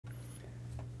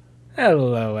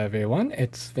Hello everyone,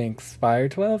 it's Sphinx Fire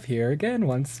 12 here again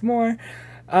once more.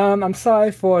 I'm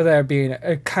sorry for there being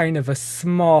a kind of a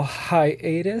small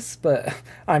hiatus, but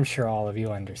I'm sure all of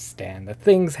you understand that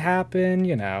things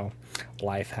happen,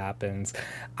 life happens.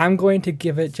 I'm going to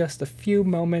give it just a few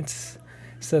moments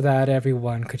so that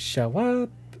everyone could show up,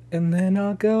 and then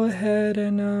I'll go ahead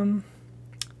and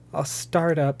I'll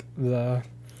start up the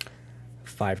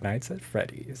Five Nights at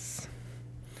Freddy's.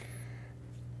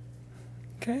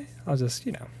 Okay, I'll just,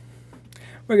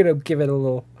 we're gonna give it a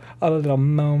little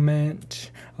moment,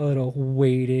 a little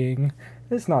waiting.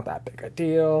 It's not that big a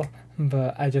deal,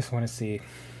 but I just want to see,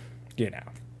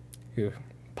 who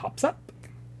pops up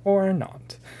or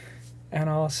not. And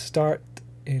I'll start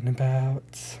in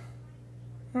about,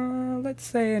 let's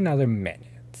say another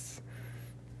minute.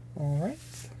 All right.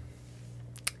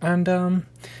 And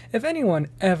if anyone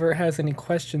ever has any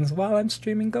questions while I'm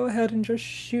streaming, go ahead and just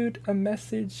shoot a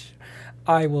message.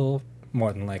 I will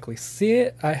more than likely see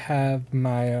it. I have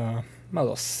my my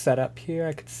little setup here.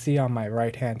 I can see on my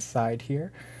right hand side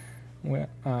here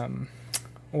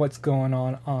what's going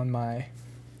on my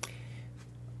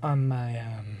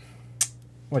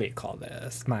what do you call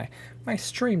this? My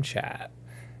stream chat.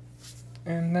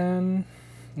 And then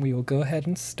we will go ahead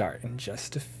and start in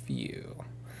just a few.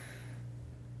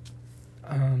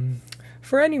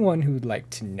 For anyone who would like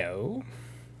to know,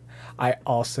 I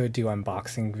also do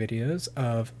unboxing videos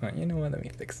of, you know what, let me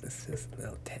fix this just a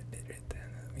little tidbit right there.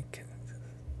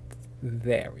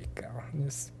 There we go.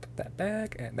 Just put that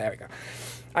back, and there we go.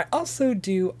 I also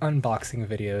do unboxing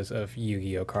videos of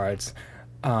Yu-Gi-Oh cards.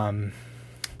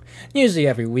 Usually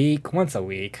every week, once a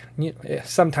week,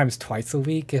 sometimes twice a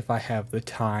week if I have the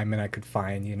time and I could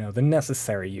find, the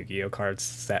necessary Yu-Gi-Oh cards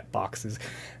set boxes.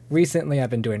 Recently I've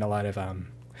been doing a lot of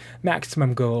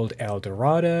Maximum Gold El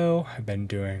Dorado. I've been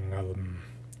doing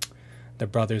the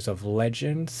Brothers of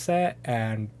Legend set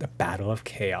and the Battle of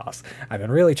Chaos. I've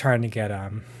been really trying to get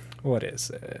what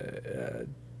is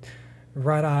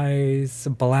Red Eyes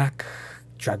Black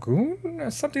Dragoon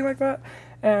or something like that.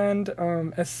 And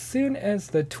as soon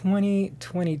as the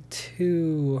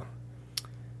 2022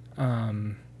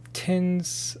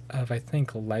 tins of, I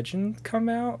think, Legend come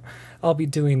out, I'll be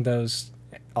doing those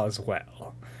as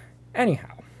well.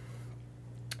 Anyhow,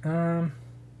 I've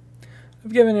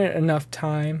given it enough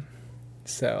time,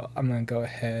 so I'm gonna go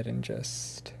ahead and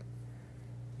just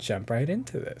jump right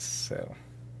into this. So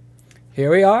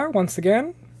here we are once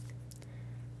again.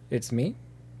 It's me,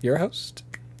 your host,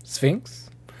 Sphinx,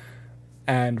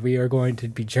 and we are going to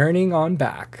be journeying on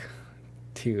back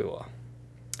to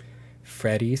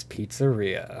Freddy's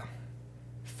Pizzeria.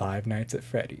 Five Nights at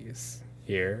Freddy's.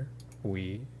 Here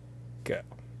we go.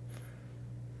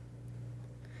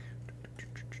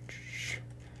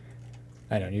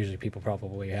 I know usually people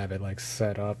probably have it like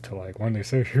set up to like when they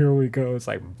say here we go, it's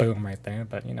like boom right there,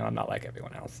 but I'm not like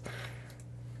everyone else.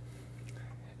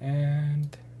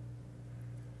 And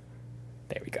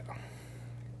there we go.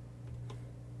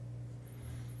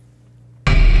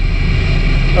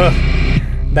 Ugh,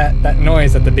 that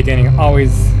noise at the beginning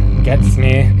always gets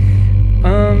me.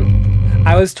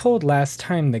 I was told last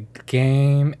time the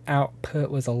game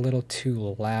output was a little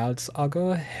too loud, so I'll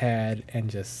go ahead and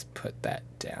just put that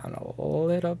down a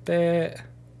little bit.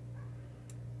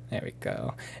 There we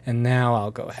go. And now I'll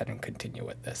go ahead and continue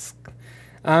with this.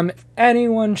 If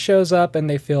anyone shows up and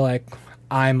they feel like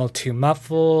I'm too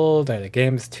muffled or the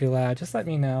game's too loud, just let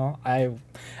me know. I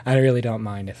really don't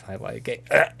mind if I like get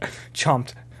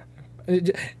chomped.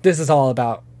 This is all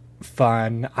about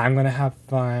fun. I'm gonna have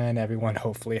fun. Everyone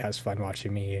hopefully has fun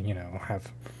watching me and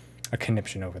have a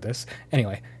conniption over this.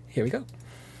 Anyway, here we go.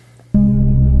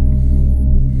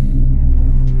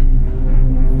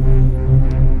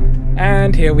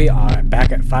 And here we are,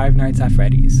 back at Five Nights at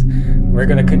Freddy's. We're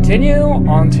gonna continue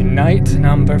on to night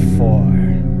number 4.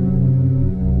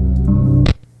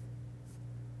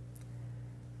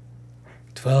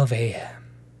 "12 a.m.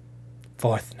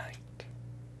 4th night.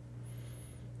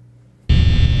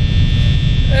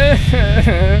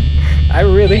 I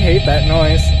really hate that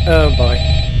noise. Oh boy.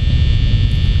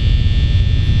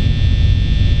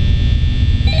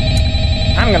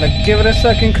 I'm gonna give it a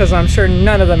second because I'm sure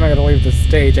none of them are gonna leave the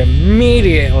stage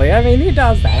immediately. I mean, who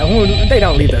does that? They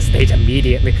don't leave the stage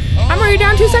immediately. I'm already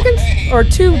down 2 seconds? Or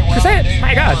 2%?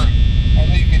 My god. I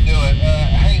knew you could do it.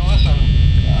 Hey, listen,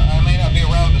 I may not be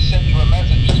around to send you a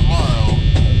message tomorrow.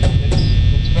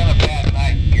 It's been a bad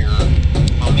night here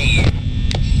for me.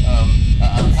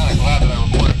 I'm kind of glad that I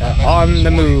recorded that message On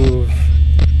the move.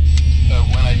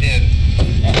 when I did.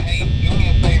 Hey, do me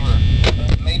a favor.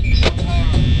 Maybe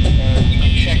sometime you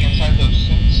can check inside those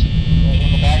suits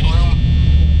in the back room.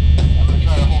 I'm going to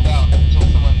try to hold out until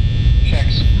someone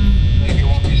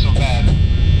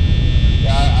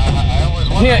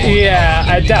Yeah,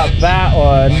 I doubt that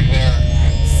one. Back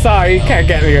there. Sorry, you can't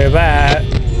get me with that.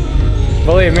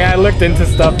 Believe me, I looked into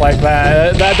stuff like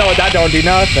that. That don't do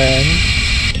nothing.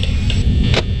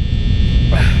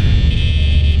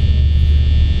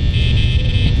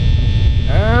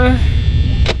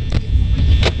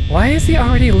 Why is he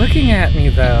already looking at me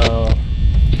though?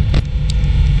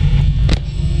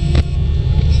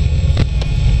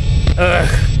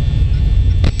 Ugh.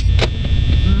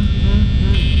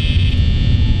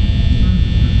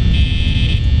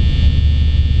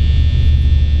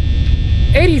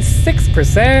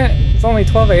 86%? It's only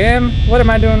 12 a.m.? What am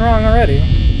I doing wrong already?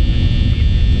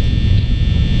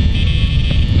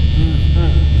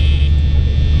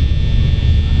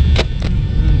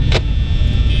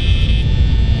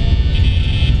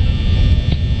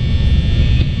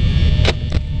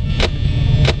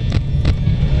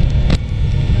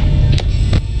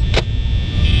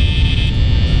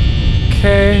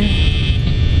 Okay.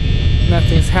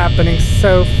 Nothing's happening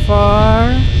so far.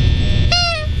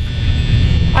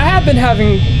 I have been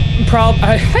having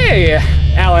hey,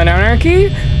 Alan Anarchy!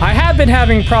 I have been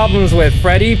having problems with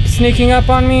Freddy sneaking up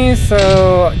on me,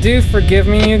 so do forgive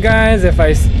me, you guys, if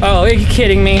I... Oh, are you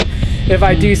kidding me? If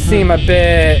I do seem a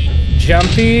bit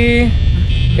jumpy,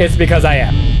 it's because I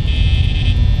am.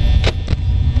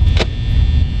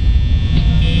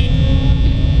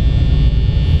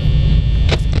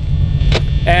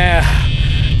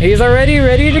 He's already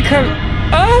ready to come...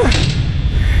 Oh!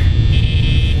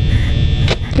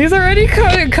 He's already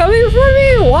coming for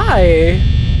me? Why?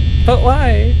 But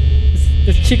why?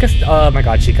 Is Chica... Oh my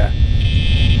god, Chica.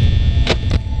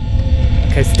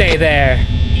 Okay, stay there.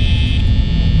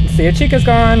 See if Chica's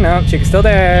gone. Nope, Chica's still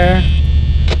there.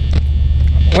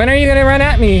 When are you gonna run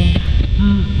at me?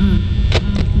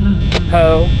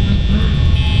 Ho.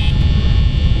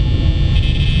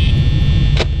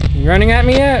 You running at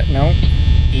me yet? No.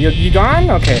 You gone?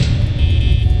 Okay.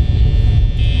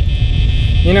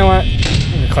 You know what?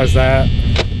 I'm gonna close that.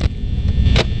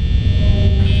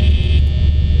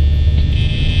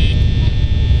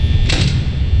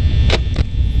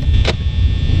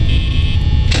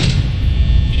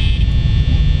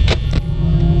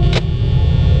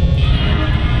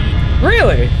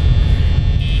 Really?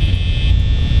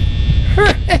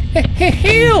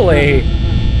 Really?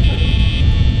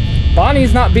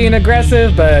 Bonnie's not being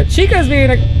aggressive, but Chica's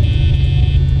being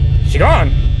She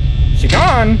gone. She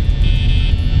gone.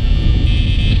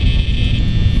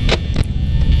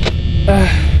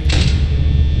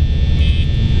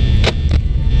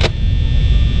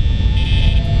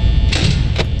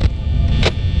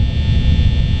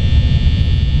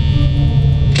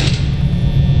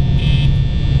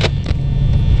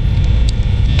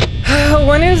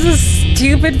 When is this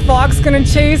stupid fox gonna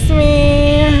chase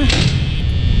me?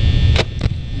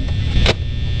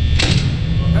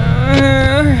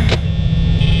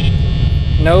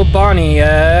 No Bonnie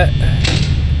yet.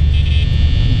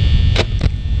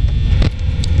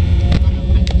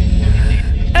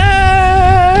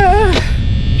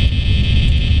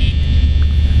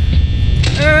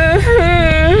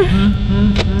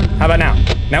 How about now?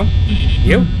 No?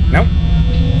 You? No?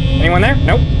 Anyone there?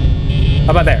 Nope.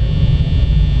 How about there?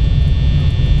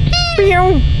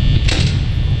 Pew!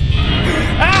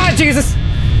 Ah, Jesus!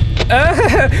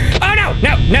 Oh no!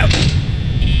 No! No!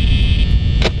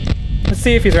 Let's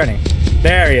see if he's running.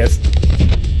 There he is.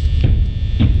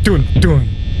 Dun, dun.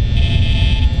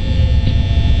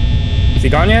 Is he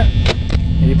gone yet?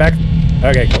 Are you back?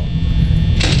 Okay, cool.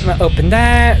 I'm gonna open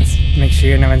that. Make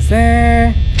sure no one's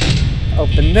there.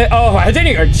 Open this. Oh, I didn't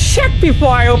even check before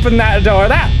I opened that door.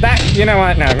 That, you know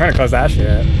what? No, I'm gonna close that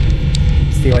shit.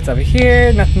 See what's over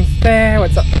here. Nothing's there.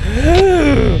 What's up?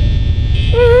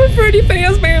 Freddy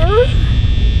Fazbear.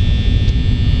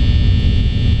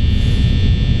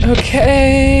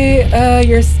 Okay,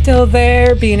 you're still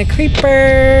there being a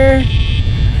creeper.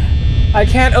 I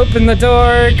can't open the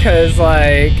door because,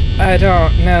 like, I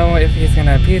don't know if he's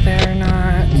gonna be there or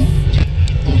not.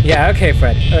 Yeah, okay,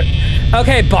 Fred.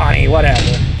 Okay, Bonnie,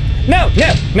 whatever. No,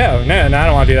 no, no, no, no, I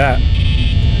don't want to do that.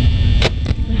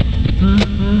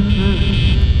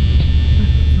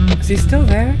 Is he still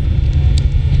there?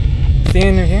 Is he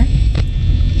in here?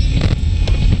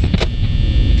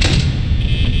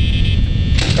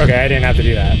 Okay, I didn't have to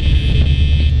do that.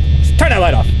 Just turn that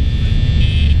light off.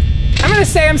 I'm gonna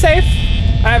say I'm safe.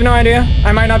 I have no idea.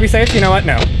 I might not be safe. You know what?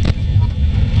 No.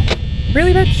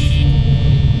 Really,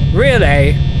 bitch?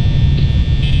 Really?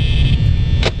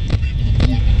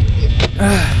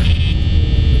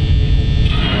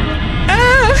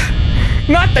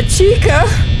 Not the Chica!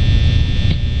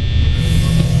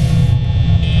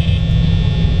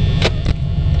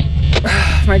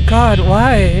 my god,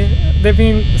 why? They're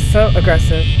being so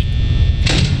aggressive.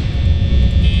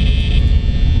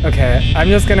 Okay, I'm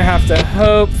just gonna have to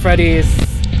hope Freddy's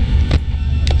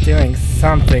doing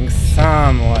something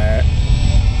somewhere.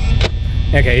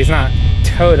 Okay, he's not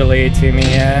totally to me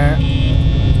yet.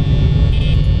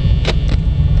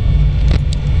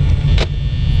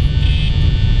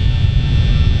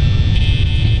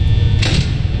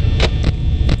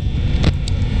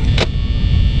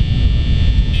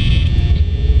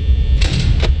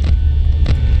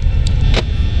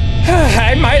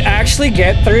 I might actually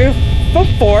get through the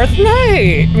 4th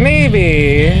night.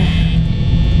 Maybe.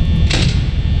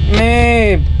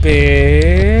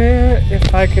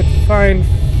 If I could find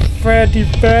Freddy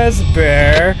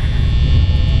Fazbear.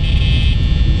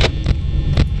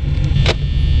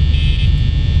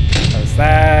 What's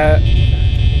that?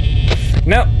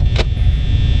 Nope.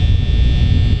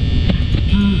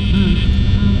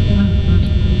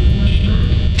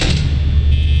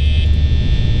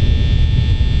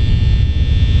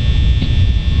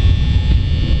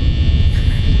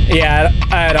 Yeah,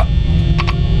 I don't.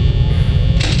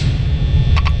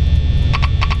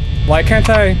 Why can't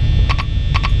I?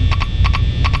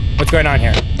 What's going on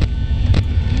here?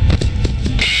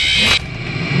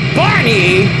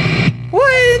 Barney!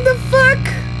 What in the fuck?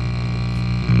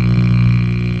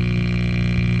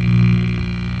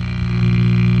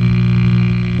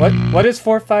 What is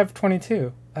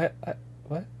 4522?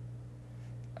 What?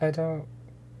 I don't.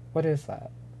 What is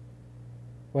that?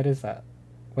 What is that?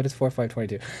 What is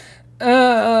 4522?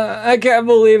 I can't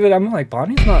believe it. I'm like,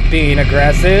 Bonnie's not being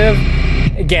aggressive.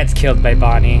 It gets killed by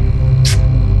Bonnie.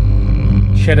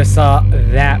 Should have saw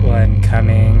that one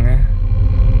coming.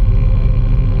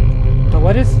 But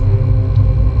what is...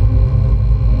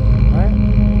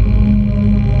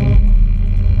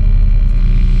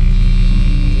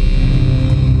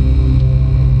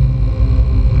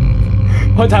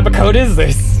 What type of code is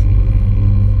this?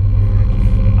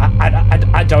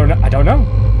 I don't know.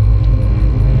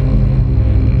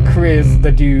 Chris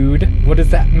the dude. What does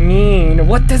that mean?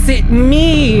 What does it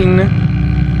mean?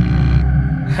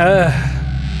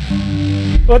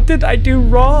 What did I do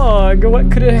wrong?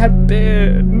 What could it have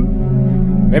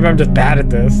been? Maybe I'm just bad at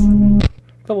this.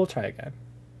 But we'll try again.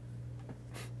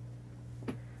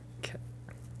 Okay.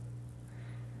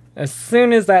 As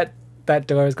soon as that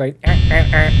door was going,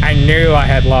 I knew I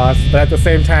had lost, but at the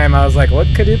same time I was like, what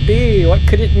could it be? What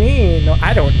could it mean? No,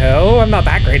 I don't know. I'm not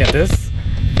that great at this.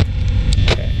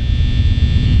 Okay.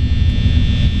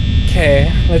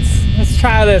 Okay, let's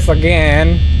try this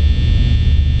again.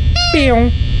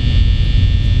 Pew.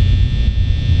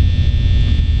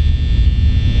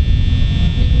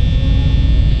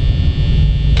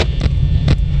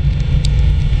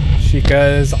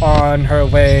 Chica's on her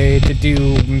way to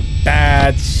do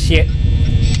bad shit.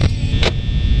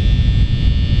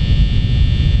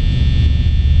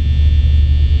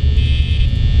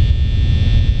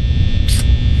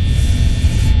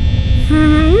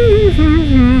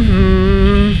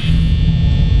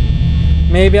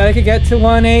 Maybe I could get to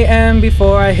 1 a.m.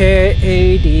 before I hit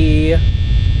AD.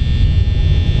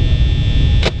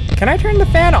 Can I turn the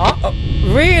fan off? Oh,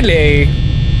 really?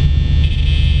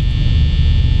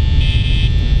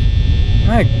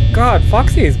 My god,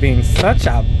 Foxy is being such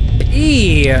a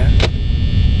bee.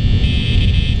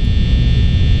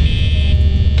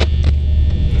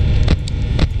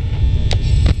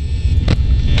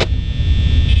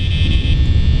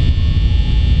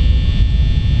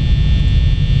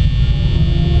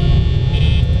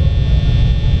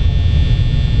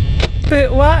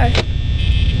 But why?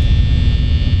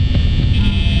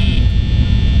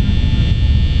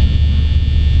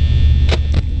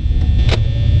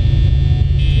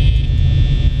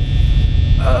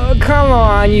 Oh, come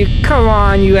on, you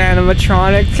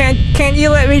animatronic. Can't you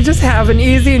let me just have an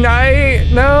easy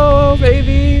night? No,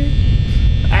 baby.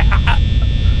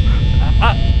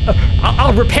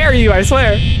 I'll repair you, I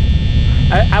swear.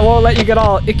 I won't let you get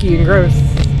all icky and gross.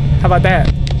 How about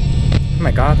that? Oh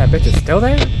my god, that bitch is still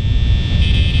there?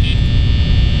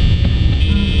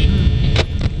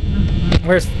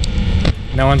 Where's...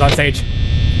 No one's on stage.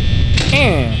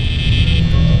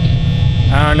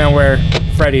 I don't know where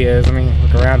Freddy is. Let me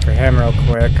look around for him real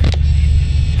quick.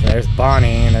 Okay, there's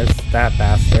Bonnie, and there's that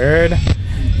bastard.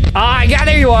 Ah, yeah,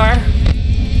 there you are!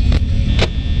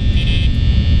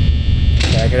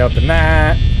 Okay, I can open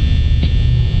that.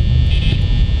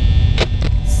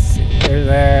 Let's see, you're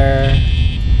there.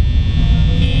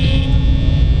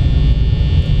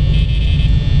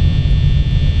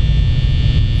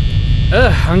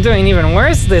 Ugh, I'm doing even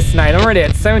worse this night. I'm already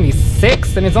at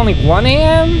 76 and it's only 1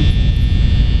 a.m.?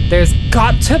 There's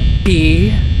got to be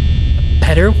a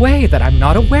better way that I'm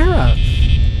not aware of.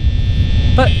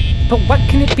 But what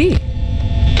can it be?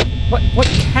 What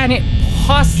can it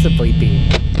possibly be?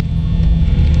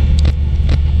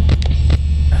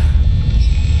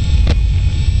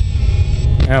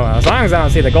 Oh well, as long as I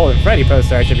don't see the Golden Freddy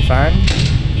poster, I should be fine.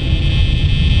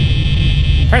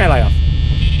 Turn that light off.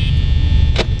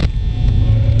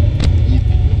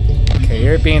 Okay,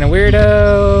 you're being a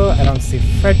weirdo. I don't see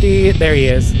Freddy. There he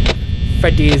is.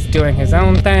 Freddy's doing his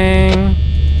own thing.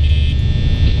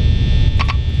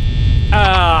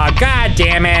 Oh, god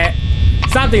damn it.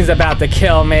 Something's about to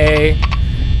kill me.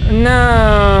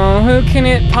 No, who can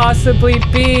it possibly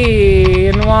be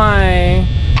and why?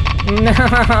 No,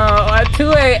 at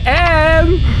 2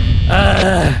 a.m.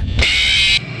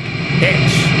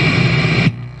 Bitch.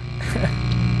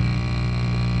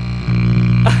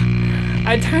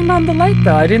 I turned on the light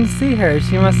though. I didn't see her.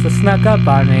 She must have snuck up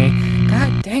on me.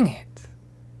 God dang it.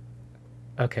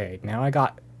 Okay, now I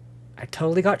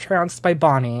totally got trounced by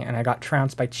Bonnie, and I got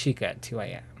trounced by Chica at 2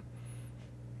 a.m.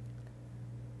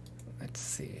 Let's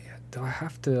see. Do I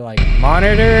have to, like,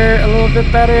 monitor a little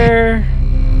bit better?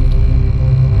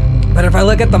 But if I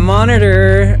look at the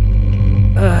monitor...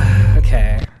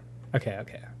 okay.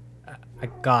 Okay. I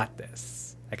got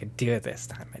this. I could do it this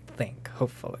time, I think.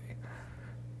 Hopefully.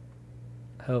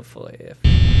 If...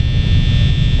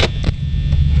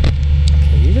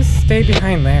 Okay, you just stay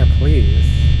behind there, please.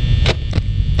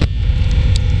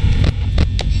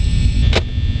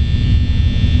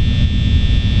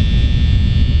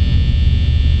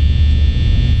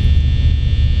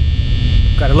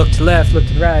 Gotta look to left, look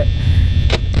to the right.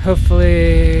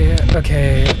 Hopefully...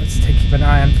 Okay, let's keep an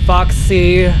eye on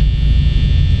Foxy.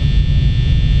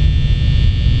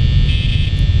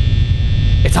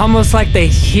 It's almost like they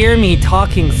hear me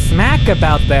talking smack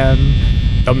about them.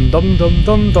 Dum dum dum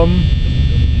dum dum.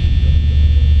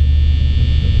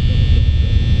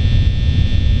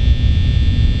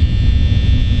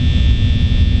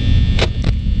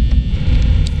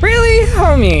 Really,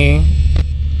 homie?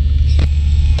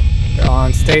 They're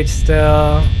on stage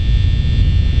still.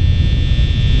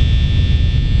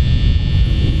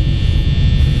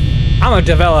 I'm gonna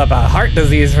develop a heart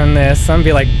disease from this. I'm gonna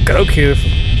be like Goku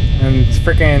and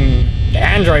freaking the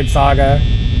Android Saga.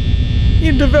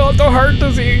 You developed a heart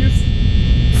disease.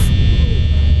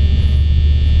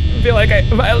 I feel like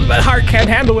my heart can't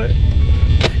handle it.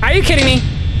 Are you kidding me?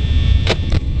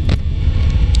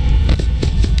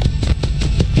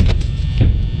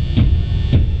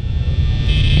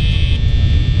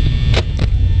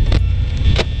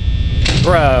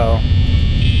 Bro.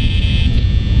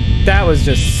 That was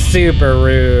just super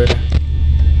rude.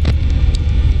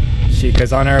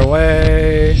 Chica's on her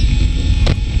way.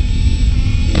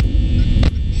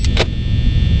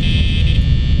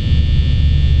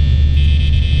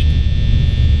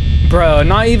 Bro,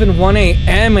 not even 1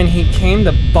 a.m. and he came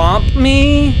to bump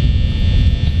me?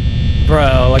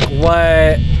 Bro, like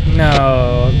what?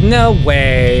 No. No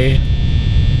way.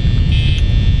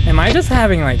 Am I just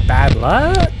having like bad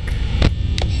luck?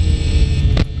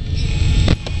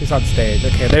 Who's on stage?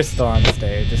 Okay, they're still on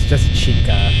stage. It's just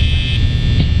Chica.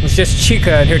 It's just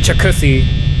Chica and her jacuzzi.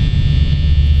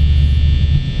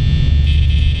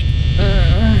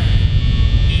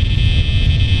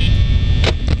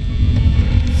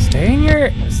 Stay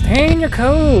in your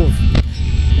cove.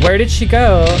 Where did she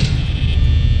go?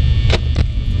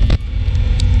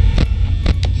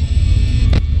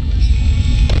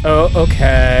 Oh,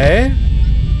 okay.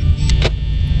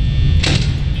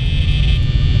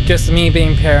 Just me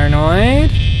being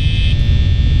paranoid.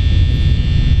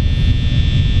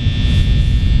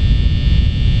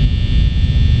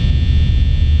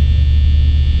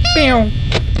 Boom.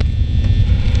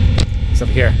 It's up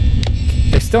here.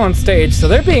 They're still on stage, so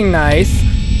they're being nice.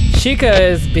 Chica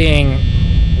is being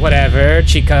whatever.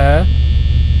 Chica.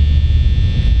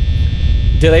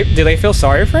 Do they feel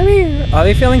sorry for me? Are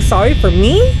they feeling sorry for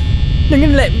me? They're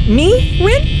gonna let me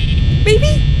win?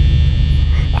 Maybe?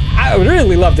 I would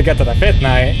really love to get to the 5th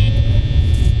night.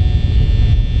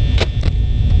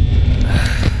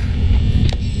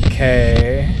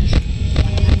 Okay.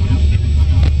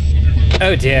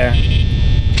 Oh dear.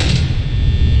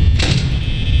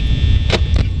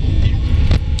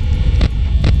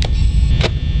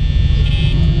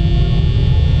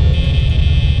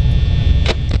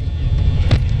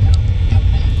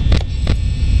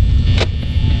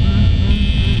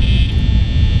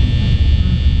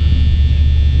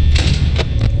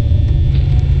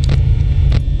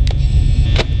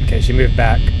 She moved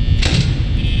back.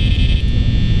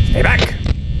 Stay back!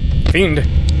 Fiend!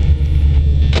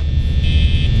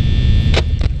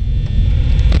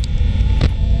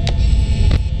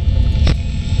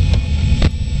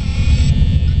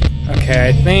 Okay,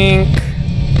 I think...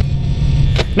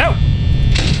 No!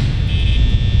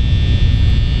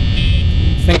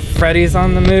 I think Freddy's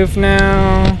on the move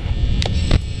now.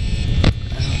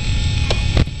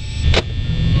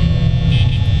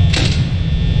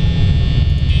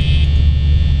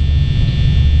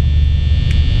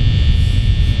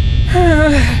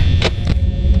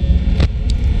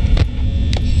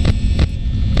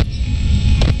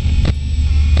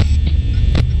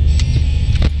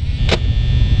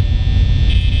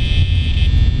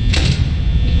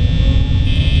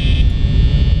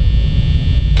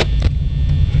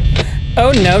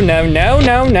 Oh no, no, no,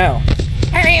 no, no.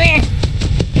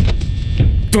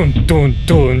 Dun dun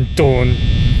dun dun.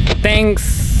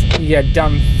 Thanks, you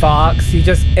dumb fox. You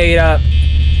just ate up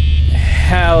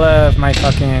hell of my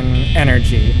fucking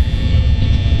energy.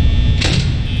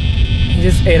 You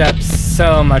just ate up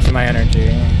so much of my energy.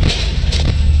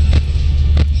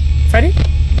 Freddy?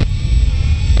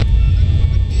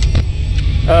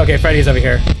 Oh, okay, Freddy's over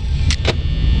here.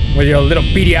 With your little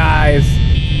beady eyes.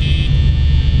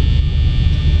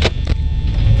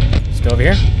 Still over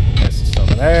here? Yes, still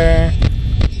over there.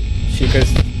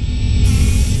 Chica's...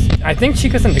 I think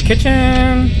Chica's in the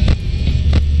kitchen.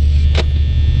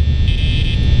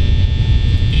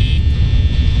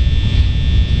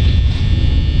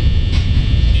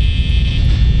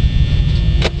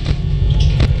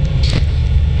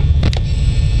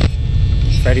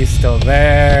 Freddy's still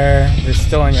there. You're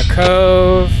still in your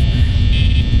cove.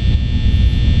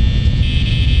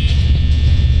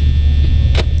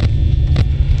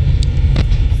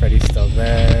 Freddy's still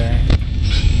there.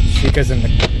 Chica's in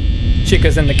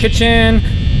the kitchen.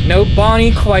 No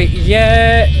Bonnie quite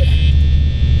yet.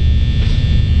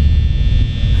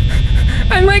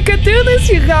 I might could do this,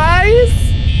 you guys.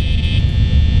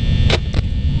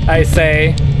 I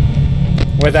say,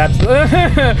 with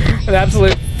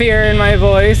absolute fear in my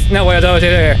voice. No, wait, oh,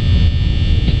 here.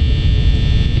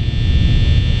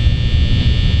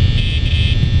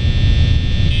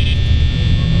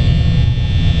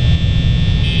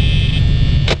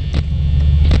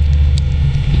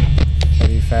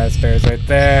 Freddy Fazbear's right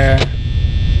there.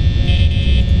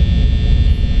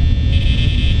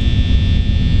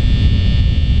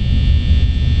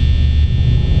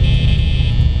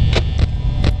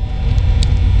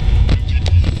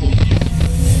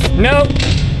 Nope.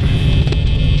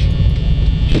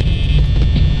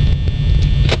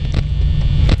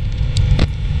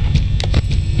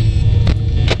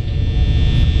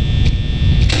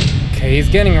 Okay, he's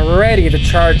getting ready to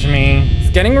charge me.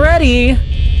 He's getting ready.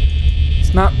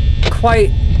 He's not quite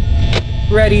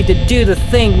ready to do the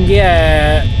thing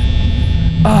yet.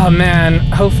 Oh man,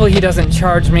 hopefully he doesn't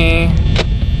charge me.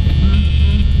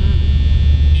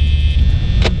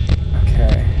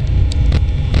 Okay.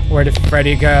 Where did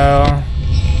Freddy go?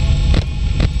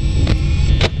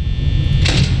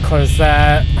 Close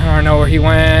that. I don't know where he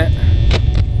went.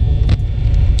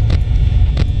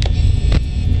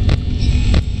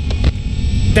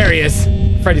 There he is.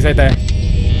 Freddy's right there.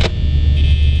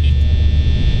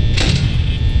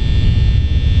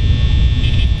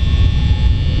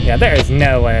 Yeah, there is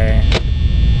no way.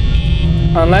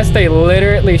 Unless they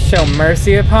literally show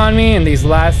mercy upon me in these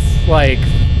last, like,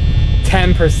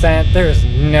 10%, there's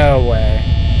no way.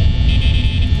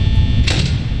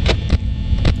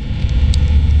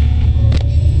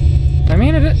 I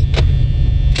mean, it...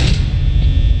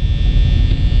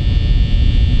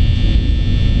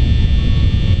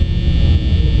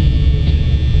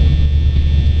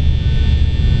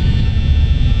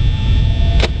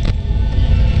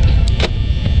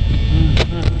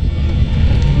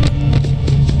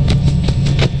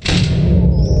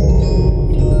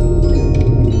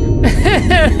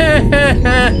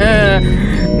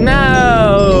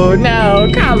 No,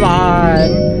 no, come on.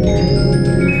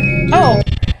 Oh,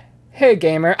 hey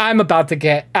gamer, I'm about to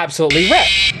get absolutely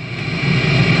wrecked.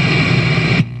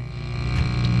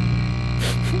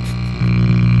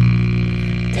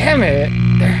 Damn it.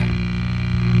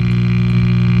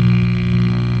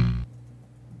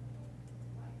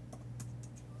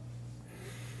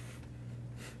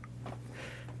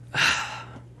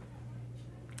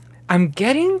 I'm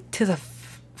getting to the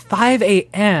 5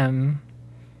 a.m.,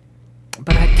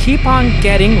 but I keep on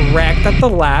getting wrecked at the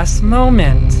last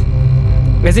moment.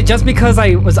 Is it just because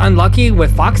I was unlucky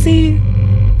with Foxy?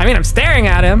 I mean, I'm staring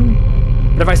at him,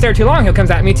 but if I stare too long, he'll come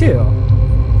at me too.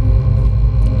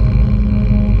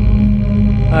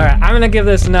 Alright, I'm gonna give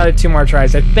this another 2 more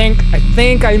tries. I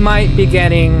think I might be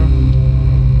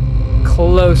getting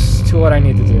close to what I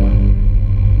need to do.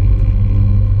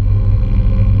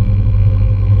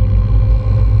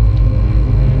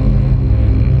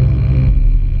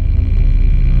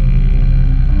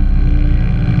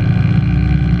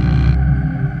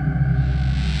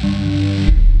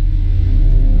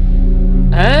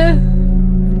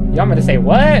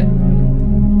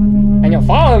 And you'll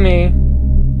follow me.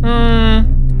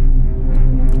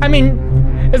 I mean,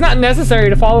 it's not necessary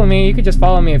to follow me. You could just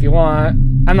follow me if you want.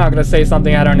 I'm not gonna say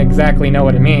something I don't exactly know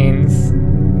what it means.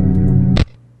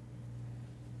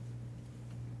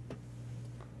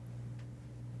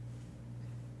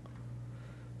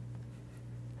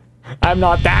 I'm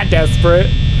not that desperate.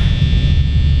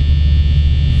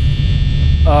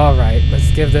 Alright,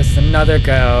 let's give this another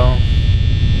go.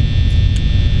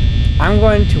 I'm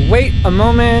going to wait a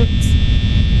moment.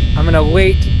 I'm gonna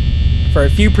wait for a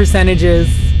few percentages,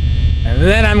 and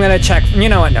then I'm gonna check. You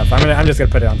know what? No, I'm just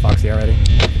gonna put it on Foxy already.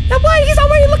 No, what? He's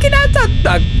already looking at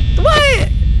the what?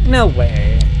 No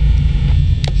way.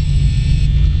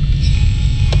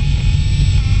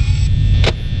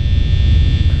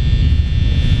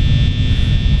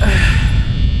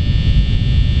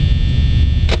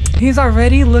 He's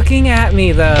already looking at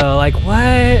me though. Like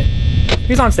what?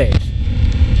 He's on stage.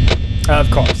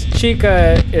 Of course.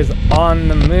 Chica is on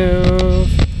the move.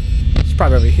 She's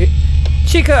probably over here.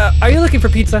 Chica, are you looking for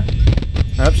pizza?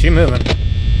 Oh, she's moving.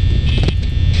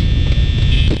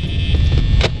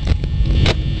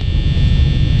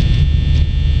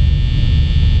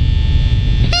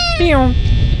 Pew.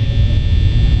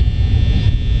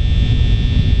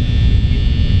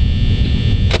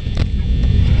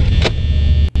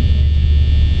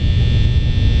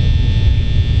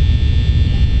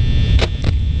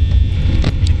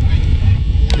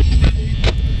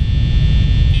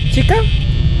 Chica?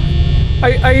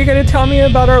 Are you gonna tell me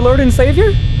about our Lord and Savior?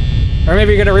 Or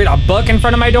maybe you're gonna read a book in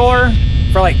front of my door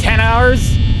for like 10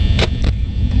 hours?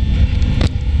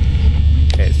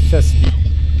 Okay,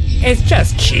 it's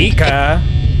just Chica.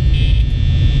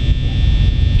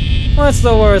 What's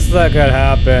the worst that could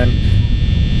happen?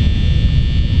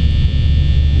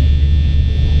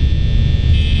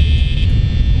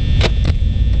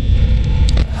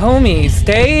 Homie,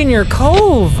 stay in your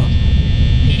cove.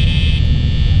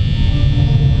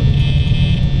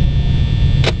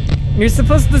 You're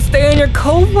supposed to stay in your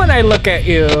cove when I look at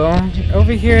you. You're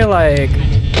over here, like,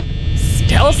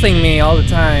 stealthing me all the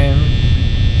time.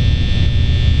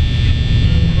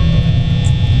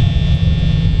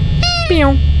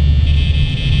 Pew.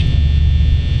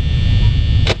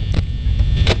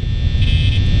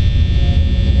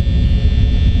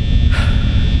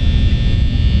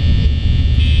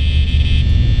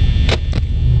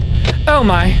 Oh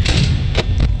my.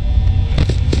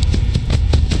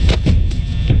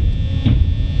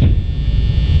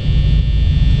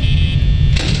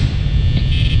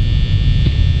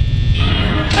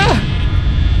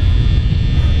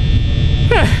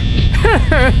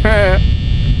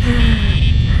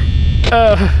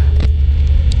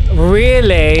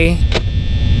 Really?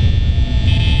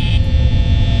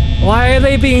 Why are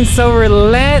they being so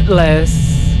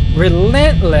relentless?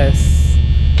 Relentless?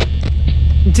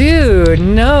 Dude,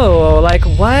 no. Like,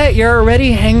 what? You're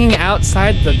already hanging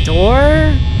outside the door?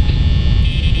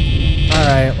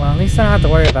 Alright, well, at least I don't have to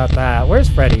worry about that. Where's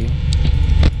Freddy?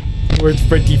 Where's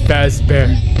Freddy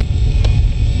Fazbear?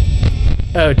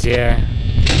 Oh dear.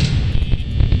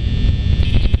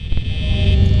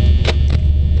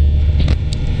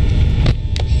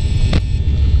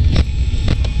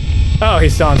 Oh,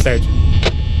 he's still on stage.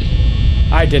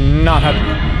 I did not have...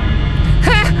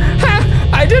 Ha! Ha!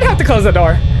 I did have to close the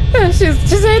door.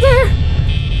 She's right there.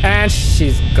 And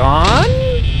she's gone?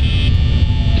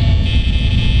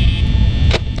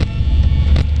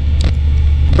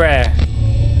 Bruh.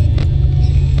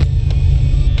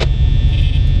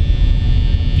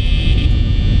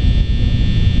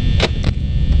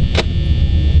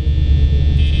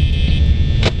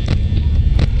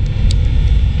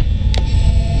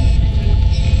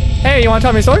 Hey, you wanna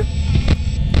tell me a story?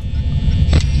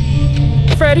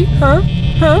 Freddy? Huh?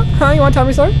 Huh? You wanna tell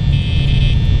me a story?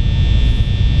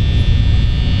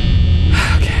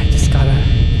 Okay,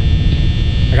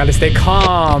 I gotta stay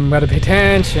calm, gotta pay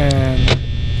attention.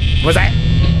 What's that?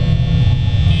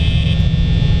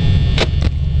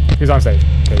 He's on stage.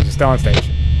 Okay, he's still on stage.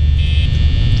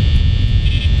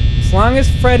 As long as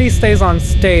Freddy stays on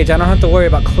stage, I don't have to worry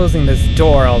about closing this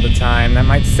door all the time. That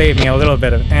might save me a little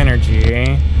bit of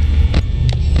energy.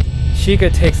 Chica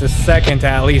takes a second to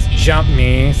at least jump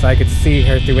me so I could see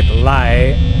her through with the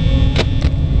light.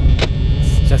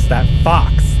 It's just that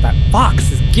fox. That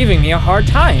fox is giving me a hard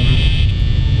time.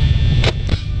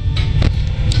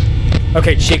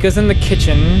 Okay, Chica's in the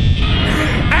kitchen.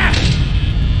 Ah!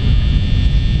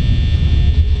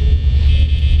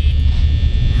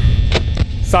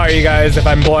 Sorry, you guys, if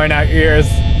I'm blowing out ears,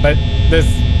 but this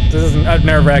is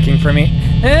nerve-wracking for me.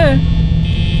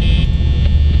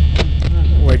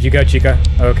 Where'd you go, Chica?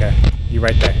 Okay, you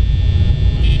right there.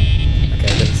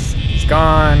 Okay, this is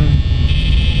gone.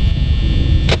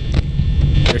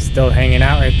 still hanging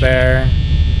out right there.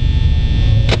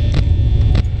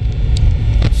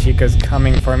 Chica's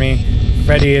coming for me.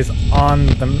 Freddy is on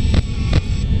the...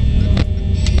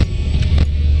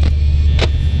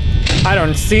 I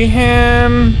don't see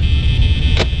him.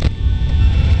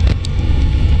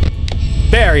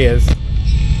 There he is.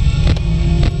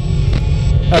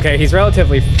 Okay, he's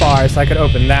relatively far, so I could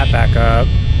open that back up.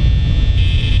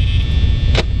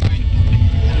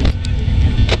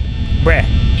 Bleh.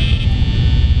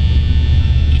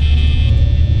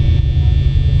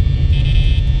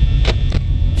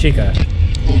 Chica,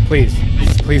 please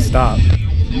stop.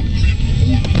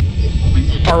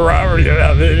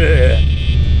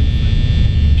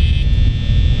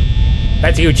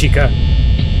 That's you, Chica.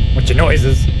 What's your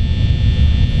noises?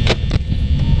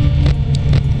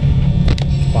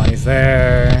 Bonnie's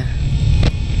there.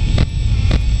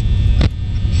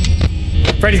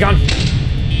 Freddy's gone.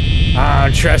 I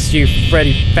don't trust you,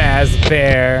 Freddy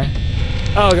Fazbear.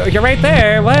 Oh, you're right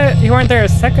there. What? You weren't there a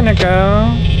second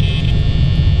ago.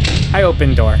 I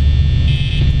opened door.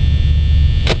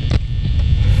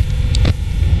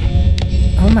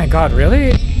 Oh my god,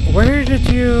 really? Where did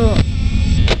you...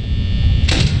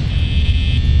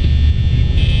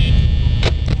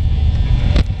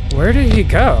 Where did he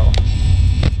go?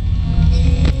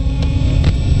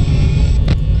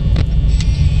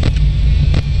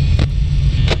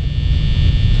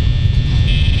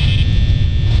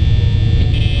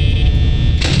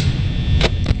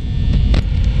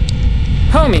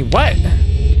 Homie, what?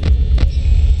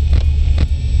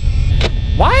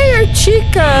 Why are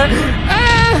Chica...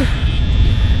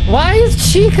 why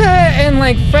is Chica and,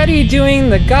 like, Freddy doing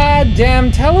the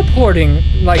goddamn teleporting,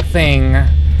 like, thing?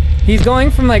 He's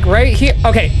going from, like, right here...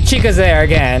 Okay, Chica's there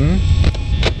again.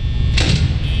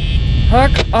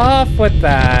 Hook off with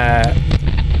that.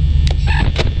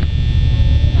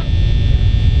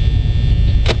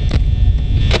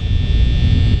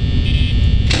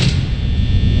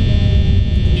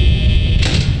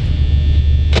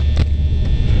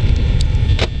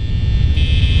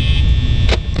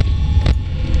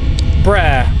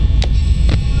 Bruh.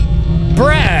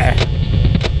 Bruh!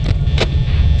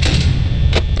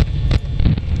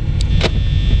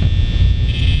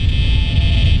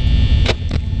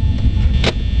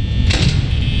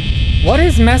 What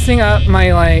is messing up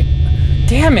my, like...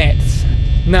 Damn it!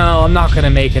 No, I'm not gonna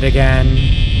make it again.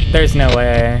 There's no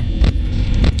way.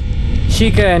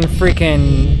 Chica and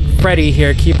freaking Freddy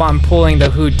here keep on pulling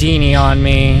the Houdini on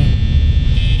me.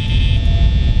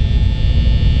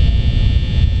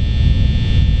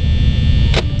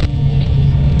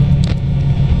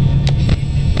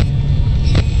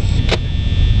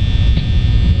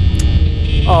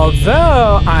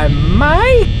 Although, I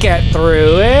might get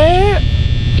through it.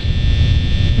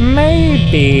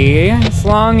 Maybe, as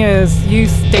long as you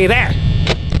stay there.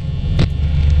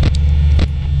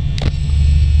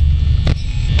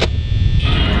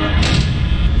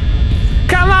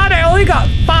 Come on, I only got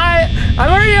 5.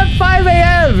 I'm already at 5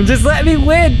 a.m. Just let me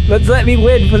win. Let's let me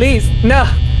win, please. No,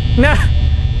 no,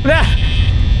 no,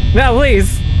 no,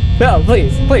 please. No,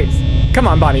 please, please. Come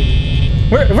on, Bonnie.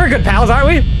 We're good pals, aren't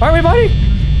we? Aren't we, Bonnie?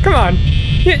 Come on.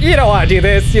 You don't want to do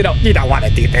this. You don't want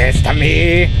to do this to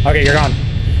me. Okay, you're gone.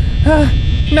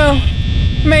 No.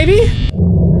 Maybe?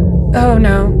 Oh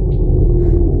no.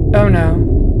 Oh no.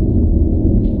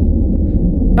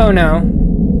 Oh no.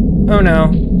 Oh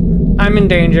no. I'm in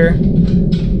danger.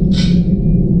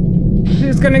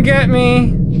 Who's gonna get me?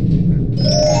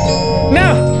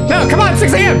 No! No, come on,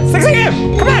 6 a.m. 6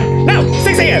 a.m. Come on! No,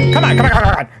 6 a.m. Come on, come on, come on,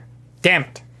 come on. Damn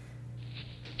it.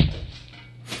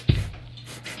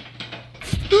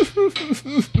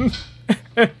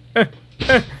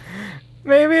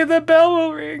 Maybe the bell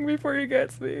will ring before he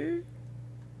gets me.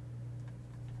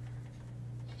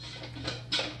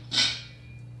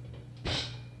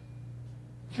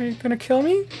 Are you gonna kill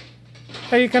me?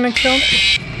 Are you gonna kill me?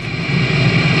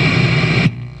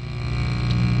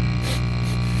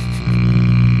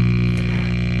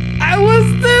 I was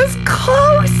this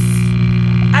close!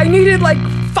 I needed like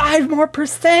 5 more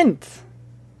 %.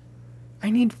 I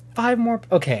need 5 more.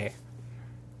 Okay.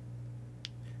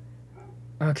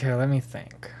 Okay, let me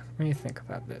think. Let me think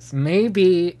about this.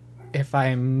 Maybe if I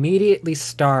immediately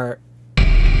start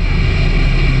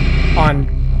on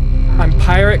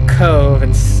Pirate Cove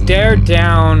and stare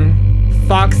down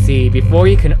Foxy before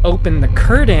you can open the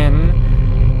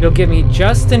curtain, it'll give me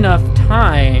just enough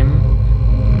time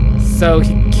so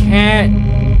he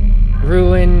can't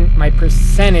ruin my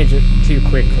percentage too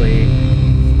quickly.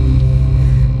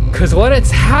 Because what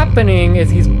it's happening is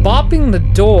he's bopping the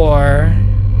door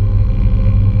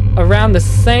around the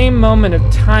same moment of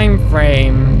time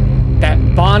frame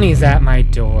that Bonnie's at my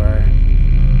door.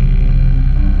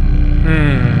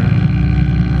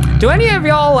 Do any of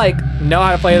y'all like know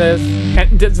how to play this?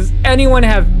 Does anyone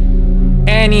have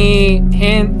any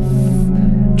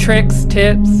hints, tricks,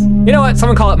 tips? You know what?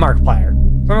 Someone call it Markiplier.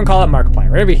 Someone call it Markiplier.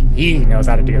 Maybe he knows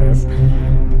how to do this.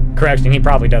 Correction, he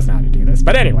probably does know how to do this.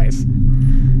 But anyways,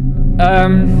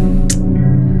 I'm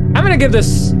gonna give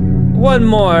this one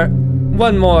more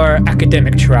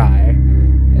academic try,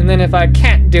 and then if I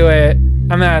can't do it, I'm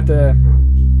gonna have to.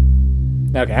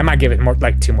 Okay, I might give it more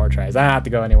like 2 more tries. I don't have to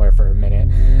go anywhere for a minute.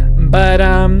 But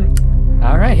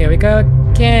all right, here we go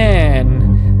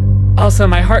again. Also,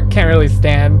 my heart can't really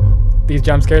stand these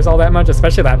jump scares all that much,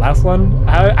 especially that last one.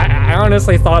 I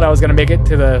honestly thought I was gonna make it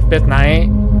to the 5th night,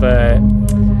 but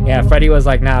yeah, Freddy was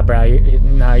like, "Nah, bro,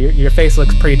 your face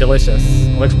looks pretty delicious.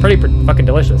 It looks pretty fucking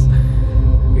delicious."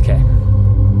 Okay,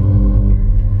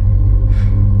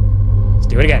 let's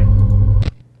do it again.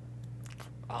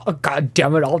 Oh, God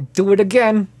damn it, I'll do it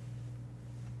again.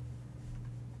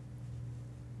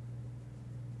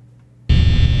 Okay,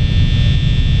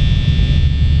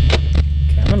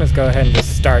 I'm gonna just go ahead and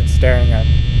just start staring at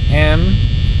him.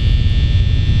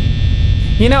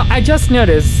 You know, I just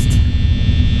noticed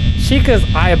Chica's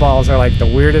eyeballs are like the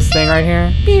weirdest thing right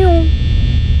here.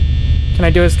 Can I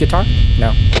do his guitar?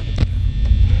 No.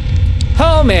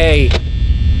 Homie!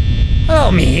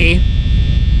 Homie!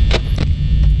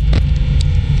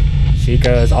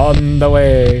 Chica's on the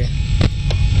way.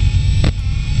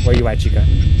 Where you at, Chica?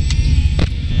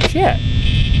 Shit.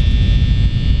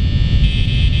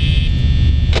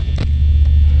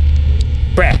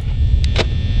 Bruh.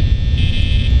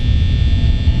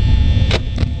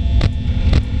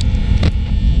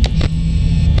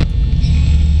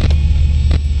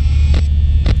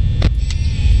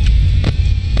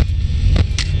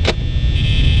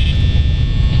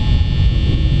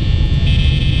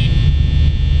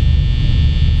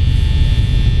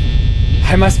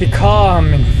 I must be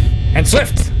calm and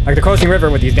swift, like the coasting river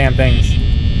with these damn things.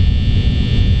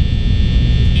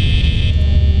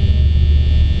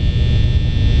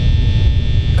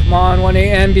 Come on, 1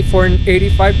 a.m. before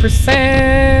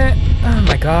 85%. Oh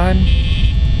my God.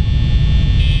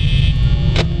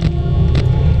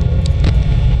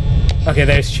 Okay,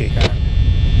 there's Chica.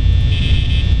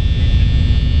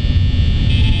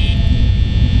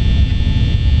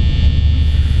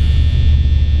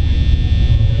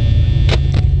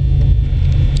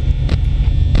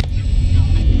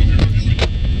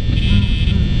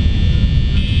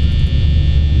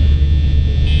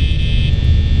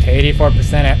 Okay,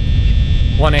 84% at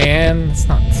 1 a.m. It's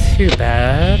not too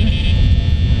bad.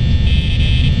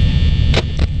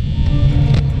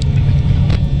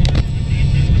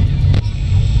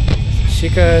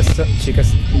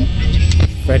 Chica's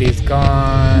Freddy's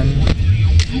gone.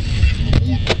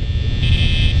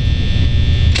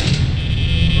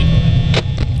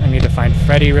 I need to find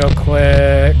Freddy real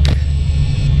quick.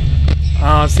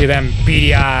 I don't see them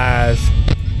beady eyes.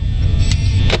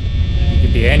 He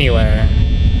could be anywhere.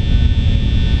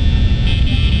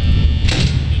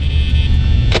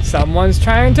 Someone's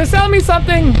trying to sell me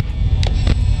something!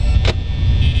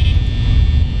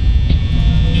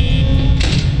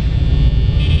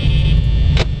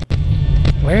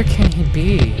 Where can he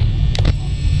be?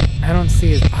 I don't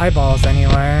see his eyeballs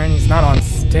anywhere, and he's not on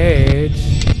stage.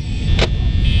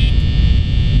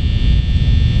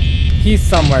 He's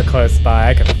somewhere close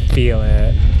by, I can feel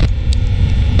it.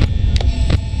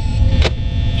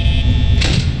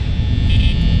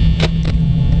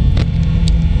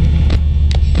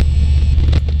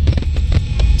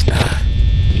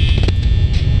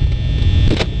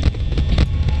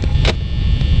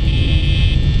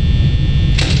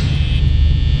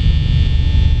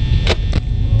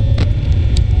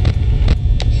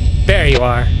 There you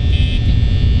are.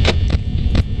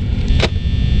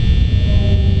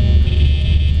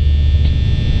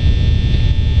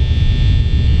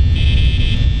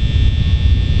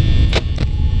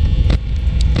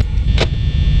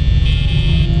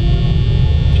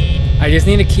 I just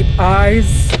need to keep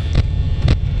eyes.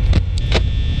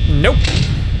 Nope.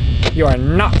 You are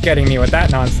not getting me with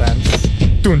that nonsense.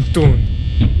 Dun dun.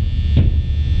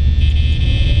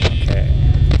 Okay.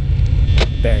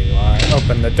 There you are.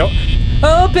 Open the door.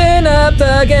 Open up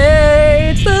the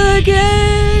gates! The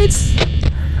gates!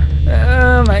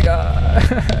 Oh my God.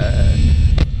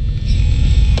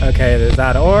 Okay, there's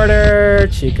that order.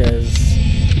 Chica's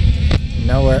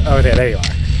nowhere. Oh, there you are.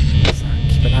 So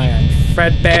keep an eye on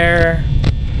Fredbear.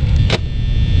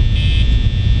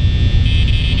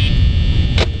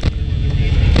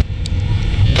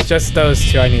 It's just those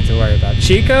two I need to worry about.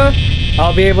 Chica,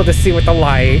 I'll be able to see with the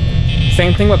light.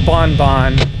 Same thing with Bon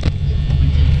Bon.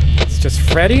 just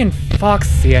Freddy and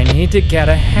Foxy I need to get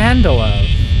a handle of.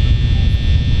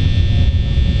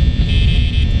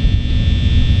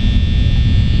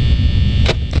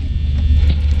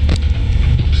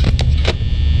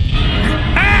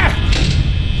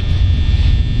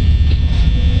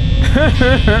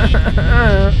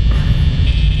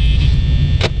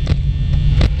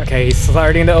 Okay, he's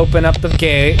starting to open up the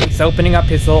gate. He's opening up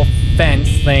his little fence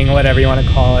thing, whatever you want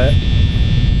to call it.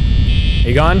 Are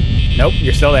you gone? Nope,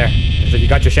 you're still there. So you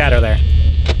got your shadow there.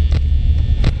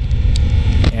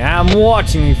 Yeah, I'm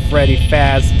watching you, Freddy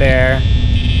Fazbear.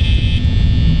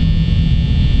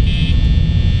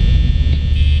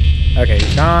 Okay,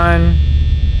 he's gone.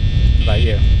 What about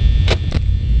you?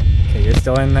 Okay, you're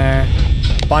still in there.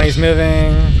 Bonnie's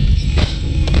moving.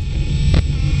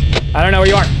 I don't know where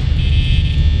you are.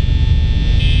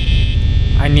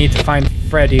 I need to find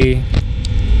Freddy.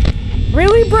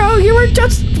 Really, bro? You were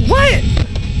just... What?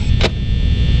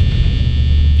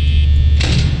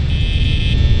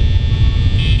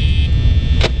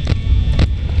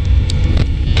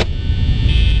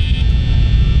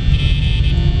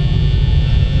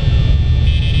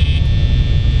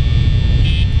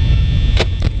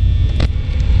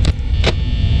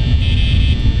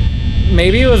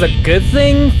 Maybe it was a good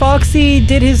thing Foxy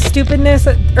did his stupidness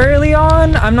early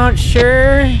on? I'm not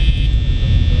sure.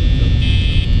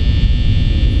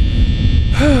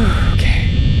 Okay.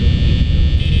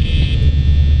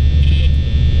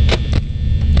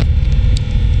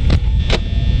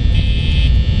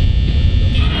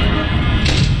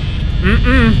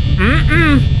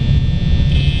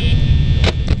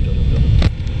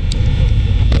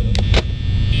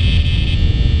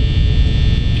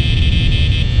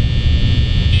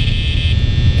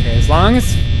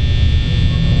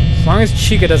 As long as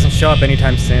Chica doesn't show up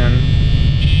anytime soon,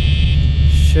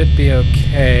 should be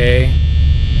okay.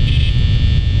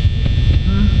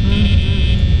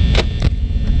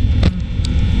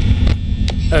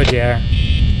 Oh dear.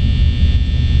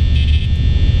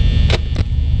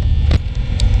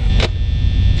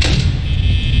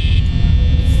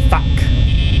 Fuck.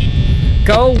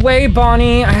 Go away,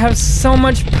 Bonnie. I have so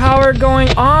much power going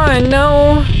on.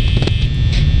 No.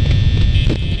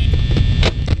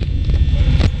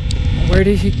 Where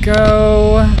did he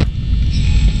go?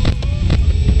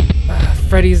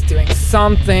 Freddy's doing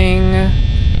something.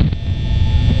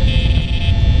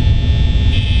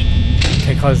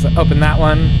 Okay, close. Open that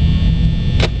one.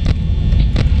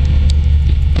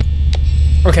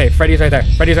 Okay, Freddy's right there.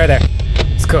 Freddy's right there.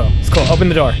 It's cool. It's cool. Open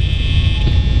the door.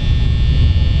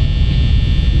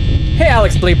 Hey,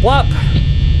 Alex Bleep Blop.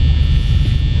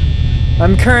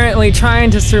 I'm currently trying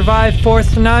to survive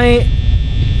 4th night.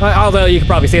 Although you could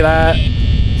probably see that.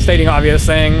 Stating obvious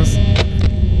things.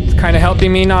 It's kind of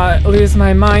helping me not lose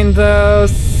my mind though,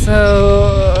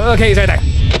 so... Okay, he's right there.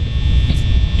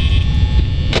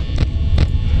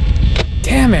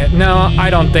 Damn it, no, I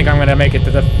don't think I'm gonna make it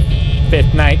to the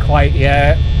 5th night quite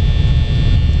yet.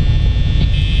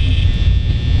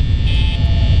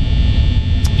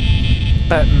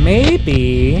 But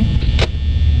maybe...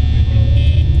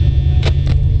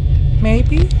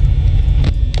 Maybe?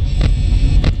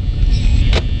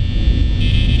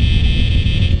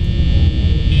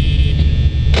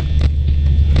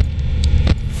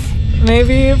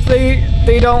 Maybe if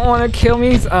they don't want to kill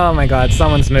me. Oh my god,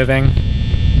 someone's moving.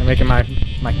 They're making my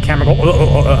camera go.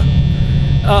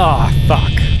 Oh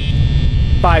fuck.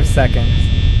 5 seconds.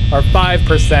 Or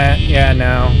 5%. Yeah,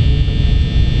 no.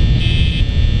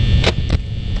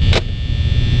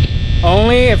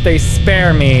 Only if they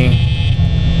spare me,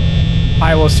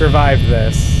 I will survive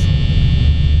this.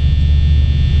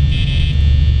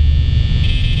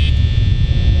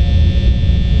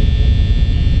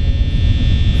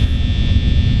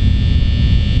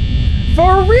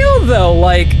 For real though,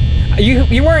 like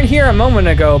you weren't here a moment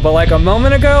ago, but like a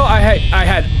moment ago I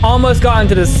had almost gotten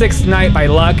to the 6th night by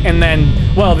luck, and then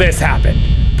well, this happened.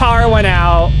 Power went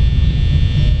out.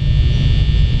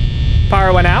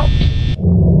 Power went out?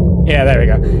 Yeah, there we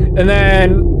go. And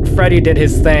then Freddy did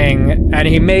his thing, and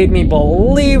he made me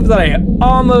believe that I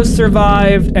almost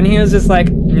survived, and he was just like,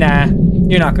 nah,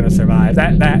 you're not gonna survive.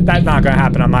 That's not gonna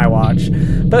happen on my watch.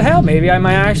 But hell, maybe I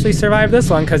might actually survive this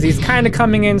one, because he's kind of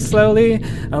coming in slowly,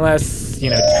 unless, you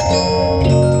know...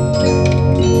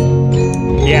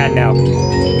 Yeah, no.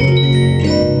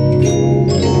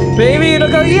 Maybe it'll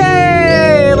go,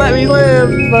 yay, let me live,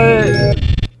 but...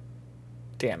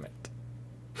 Damn it.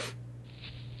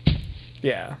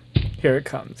 Yeah, here it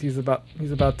comes. He's about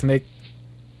to make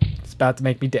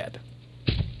me dead.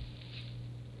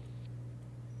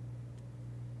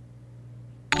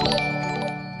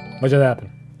 What just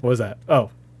happened? What was that? Oh,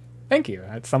 thank you.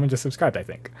 Someone just subscribed, I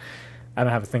think. I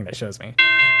don't have a thing that shows me.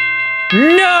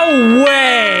 No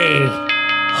way!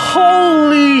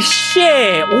 Holy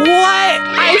shit! What?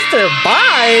 I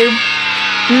survived?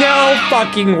 No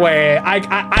fucking way.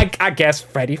 I guess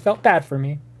Freddy felt bad for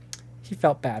me. He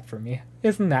felt bad for me.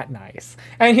 Isn't that nice?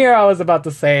 And here I was about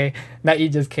to say that you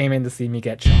just came in to see me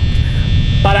get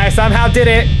chomped. But I somehow did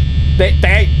it.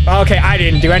 Okay, I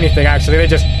didn't do anything actually. They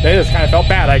just kind of felt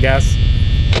bad, I guess.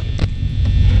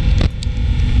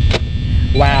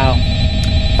 Wow.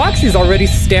 Foxy's already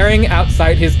staring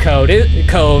outside his cove.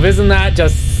 Isn't that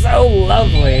just so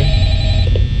lovely?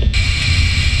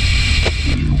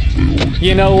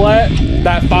 You know what?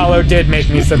 That follow did make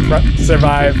me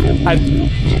survive.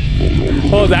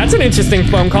 Oh, that's an interesting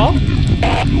phone call.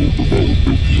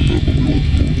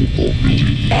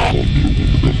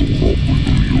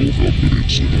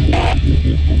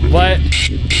 What?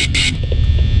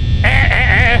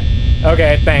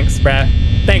 Okay, thanks, bruh.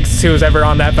 Thanks, who's ever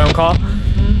on that phone call.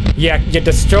 Yeah, you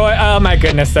destroy. Oh my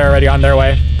goodness, they're already on their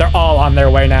way. They're all on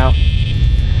their way now.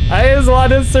 I just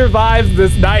want to survive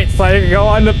this night so I can go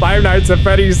on to Five Nights at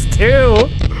Freddy's 2.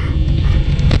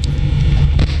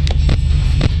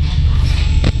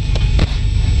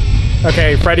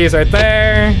 Okay, Freddy's right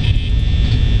there.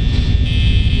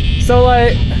 So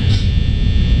like,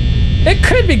 it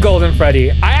could be Golden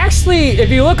Freddy. I actually, if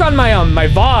you look on my my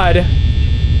VOD,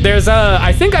 there's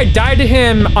I think I died to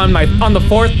him on the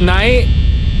 4th night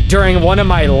during one of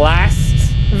my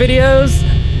last videos.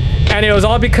 And it was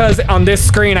all because on this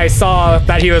screen I saw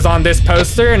that he was on this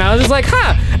poster, and I was just like,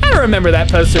 huh, I don't remember that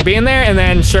poster being there. And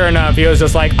then sure enough, he was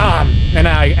just like, and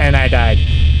I died.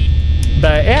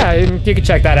 But yeah, you can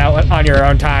check that out on your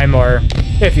own time, or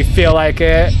if you feel like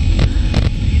it.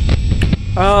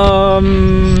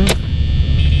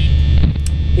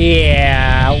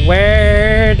 Yeah,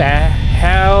 where the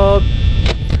hell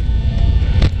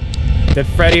did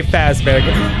Freddy Fazbear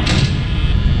go?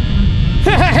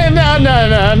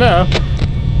 No.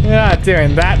 You're not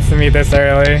doing that to me this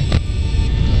early.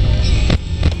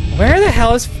 Where the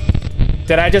hell is...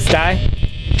 Did I just die?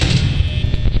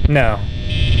 No.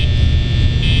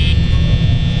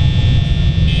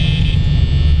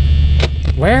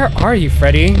 Where are you,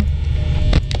 Freddy?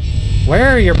 Where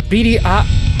are your beady eyes?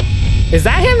 Is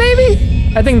that him,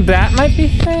 maybe? I think that might be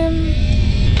him.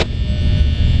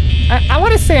 I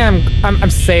want to say I'm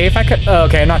safe. I could. Oh,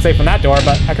 okay, I'm not safe from that door,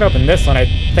 but I could open this one, I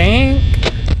think.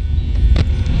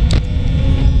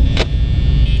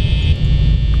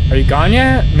 Are you gone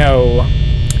yet? No.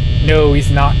 No,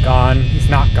 he's not gone. He's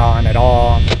not gone at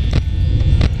all.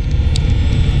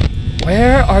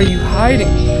 Where are you hiding?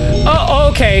 Oh,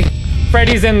 okay.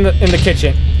 Freddy's in the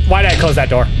kitchen. Why did I close that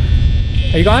door?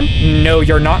 Are you gone? No,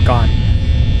 you're not gone.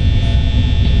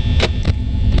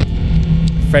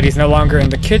 Freddy's no longer in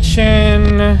the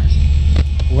kitchen.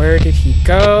 Where did he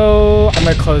go? I'm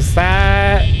gonna close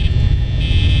that.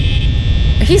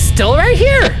 He's still right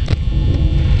here.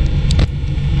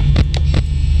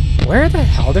 Where the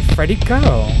hell did Freddy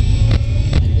go?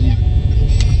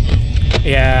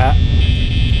 Yeah.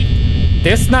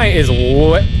 This night is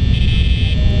what?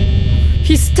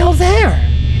 He's still there.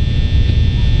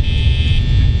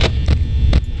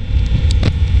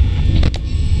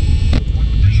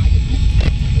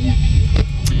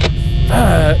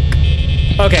 Fuck.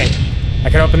 Okay, I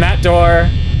can open that door.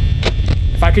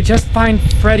 If I could just find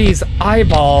Freddy's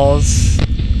eyeballs,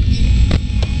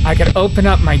 I could open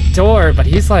up my door, but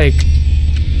he's like...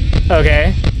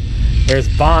 Okay. There's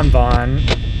Bon Bon.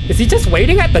 Is he just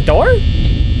waiting at the door?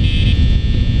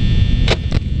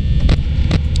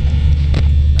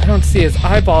 I don't see his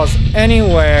eyeballs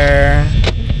anywhere.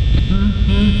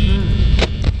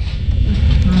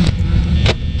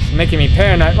 It's making me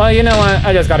paranoid. Well, you know what?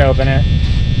 I just gotta open it.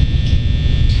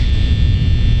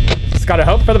 Just gotta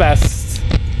hope for the best.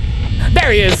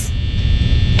 There he is!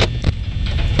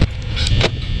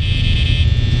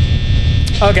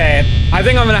 Okay, I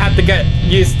think I'm gonna have to get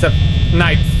used to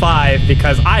night 5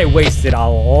 because I wasted a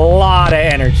lot of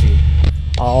energy.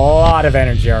 A lot of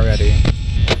energy already.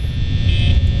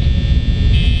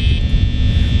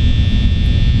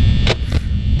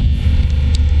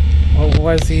 What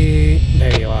was he?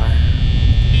 There you are.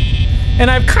 And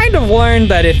I've kind of learned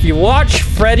that if you watch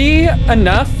Freddy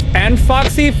enough, and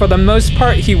Foxy, for the most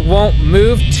part, he won't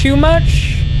move too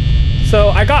much. So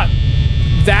I got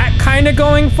that kind of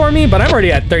going for me, but I'm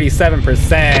already at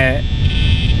 37%.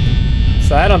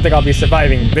 So I don't think I'll be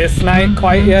surviving this night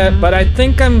quite yet, but I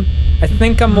think I'm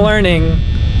learning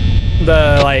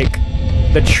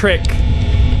the trick.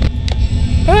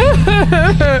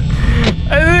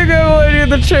 I think I'm learning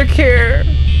the trick here.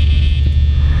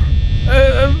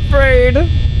 I'm afraid.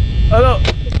 I don't.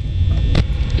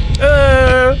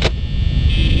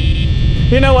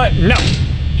 You know what? No.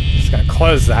 Just gonna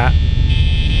close that.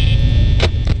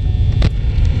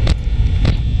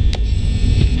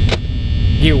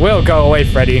 You will go away,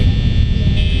 Freddy.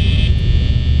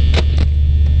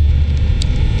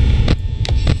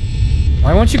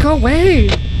 Why won't you go away?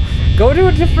 Go to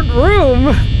a different room.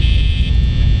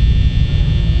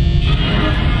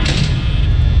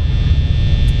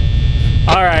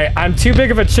 Alright, I'm too big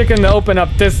of a chicken to open up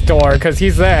this door because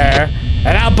he's there.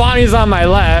 And now Bonnie's on my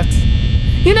left.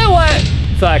 You know what?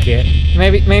 Fuck it.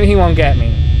 Maybe he won't get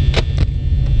me.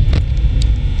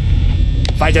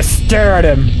 If I just stare at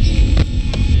him.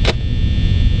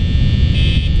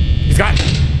 He's gone.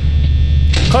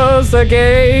 Close the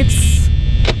gates.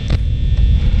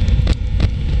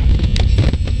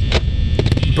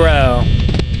 Bro.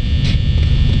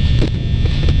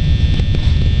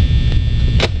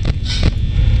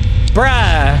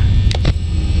 Bruh.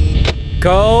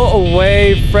 Go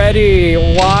away, Freddy.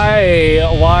 Why?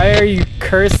 Why are you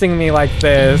cursing me like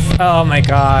this? Oh my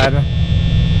god.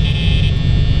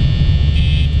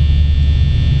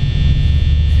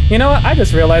 You know what? I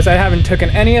just realized I haven't taken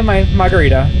any of my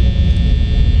margarita.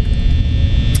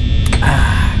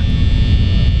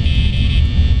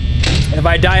 If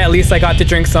I die, at least I got to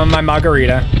drink some of my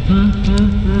margarita.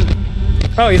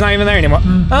 Oh, he's not even there anymore.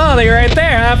 Oh, you're right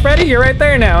there, huh, Freddy? You're right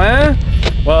there now, huh?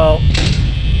 Well,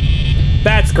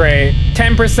 that's great.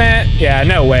 10%? Yeah,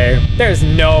 no way. There's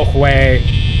no way.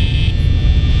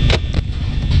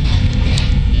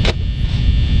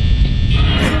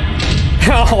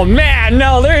 Oh man,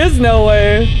 no, there is no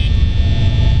way.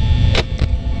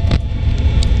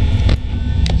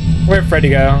 Where'd Freddy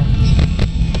go?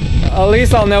 At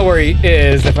least I'll know where he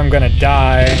is if I'm gonna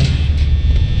die.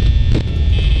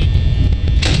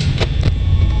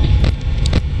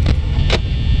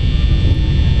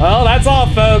 Well, that's all,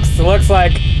 folks. It looks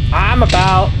like I'm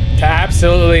about to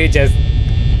absolutely just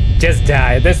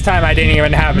die. This time I didn't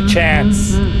even have a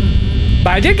chance.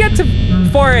 But I did get to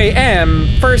 4 a.m.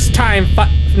 first time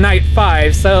night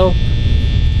 5, so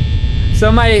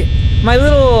my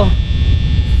little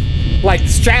like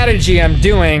strategy I'm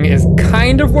doing is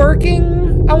kind of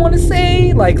working, I want to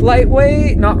say. Like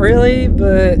lightweight, not really,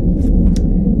 but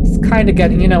it's kind of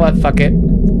getting, you know what, fuck it.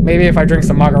 Maybe if I drink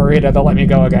some margarita, they'll let me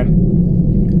go again.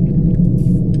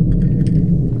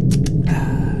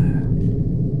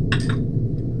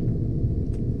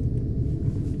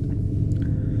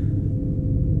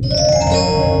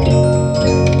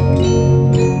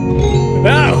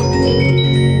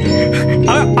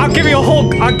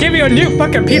 I'll give you a new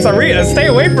fucking pizzeria. Stay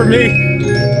away from me.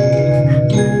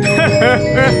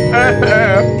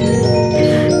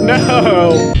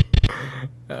 No.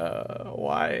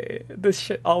 Why? This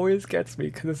shit always gets me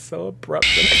because it's so abrupt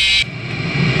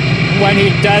when he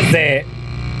does it.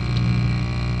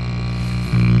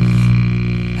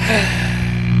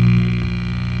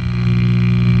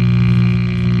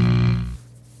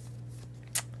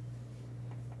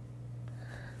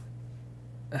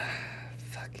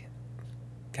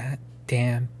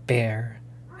 Damn bear.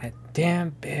 That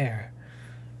damn bear.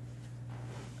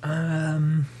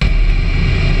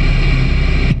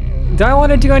 Do I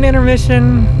want to do an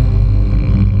intermission?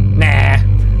 Nah.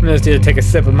 I'm just gonna take a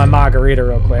sip of my margarita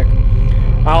real quick.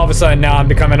 All of a sudden now I'm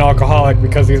becoming alcoholic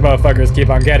because these motherfuckers keep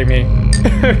on getting me.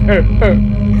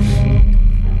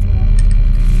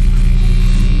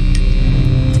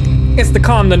 It's to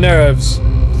calm the nerves.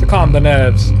 It's to calm the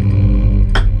nerves.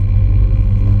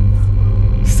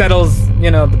 Settles,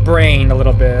 you know, the brain a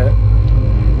little bit.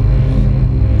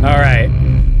 All right.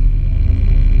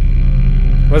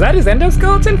 Was that his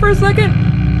endoskeleton for a second?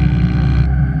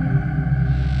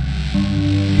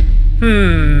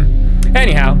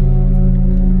 Anyhow.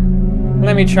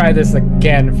 Let me try this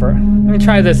again for... Let me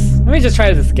just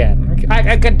try this again.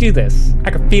 I could do this.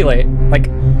 I could feel it. Like,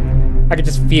 I could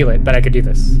just feel it that I could do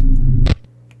this.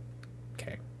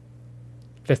 Okay.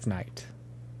 5th night.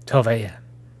 12 a.m.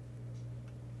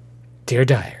 Dear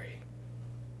Diary.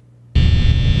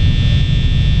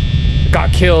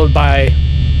 Got killed by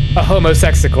a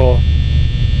homosexual.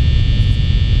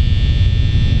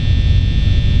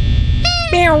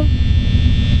 Meow.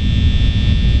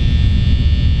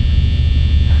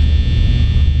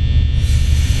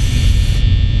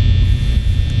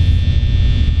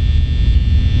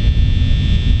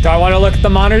 Do I want to look at the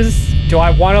monitors? Do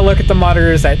I want to look at the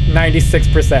monitors at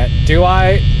 96%? Do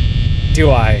I?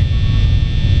 Do I?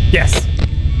 Yes.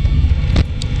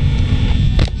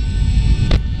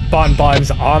 Bon's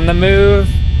on the move.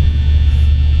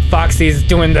 Foxy's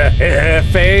doing the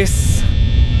face.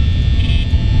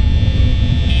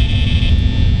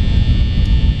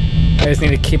 I just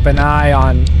need to keep an eye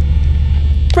on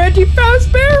Freddy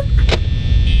Fazbear.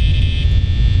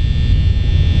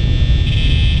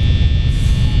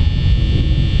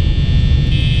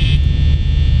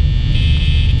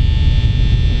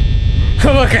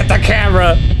 Look at the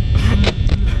camera.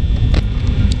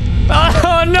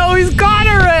 Oh no, he's gone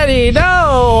already.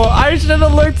 No, I should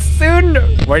have looked sooner.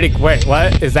 Wait,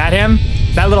 what? Is that him?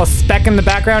 Is that little speck in the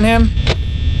background him?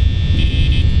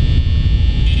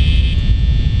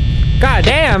 God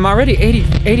damn, already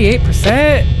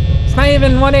 88%? It's not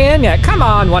even 1 a.m. yet. Come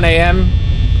on, 1 a.m.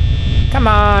 Come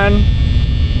on.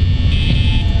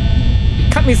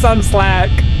 Cut me some slack.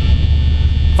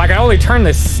 If I could only turn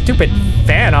this stupid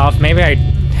fan off, maybe I'd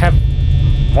have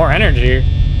more energy.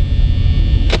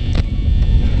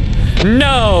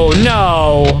 No,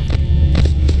 no.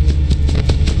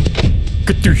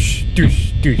 Gadoosh,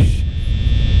 doosh, doosh.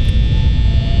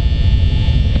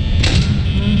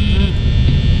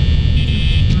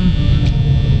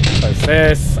 What's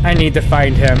this? I need to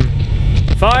find him.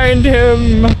 Find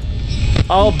him!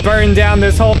 I'll burn down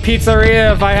this whole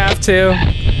pizzeria if I have to.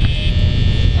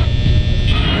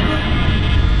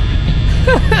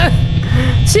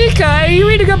 Chica, are you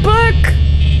reading a book?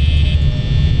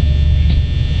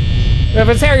 If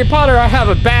it's Harry Potter, I have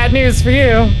a bad news for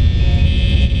you.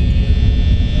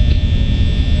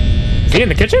 Is he in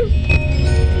the kitchen?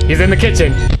 He's in the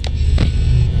kitchen.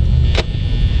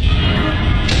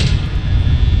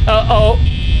 Oh.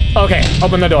 Okay,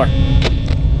 open the door.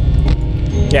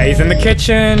 Yeah, he's in the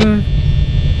kitchen.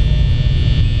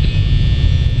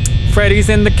 Freddy's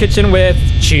in the kitchen with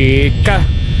Chica.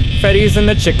 Freddy's in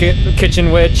the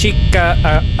kitchen with Chica.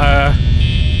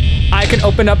 I can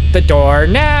open up the door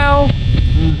now.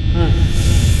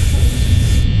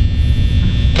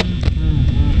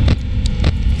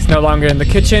 He's no longer in the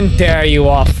kitchen. There you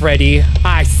are, Freddy.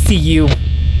 I see you.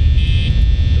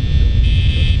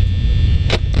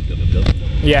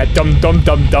 Yeah, dum.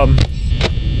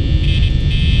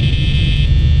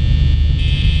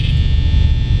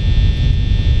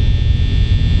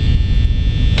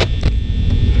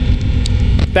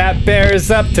 That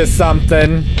bears up to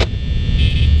something.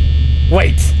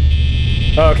 Wait.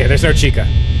 Okay, there's no Chica.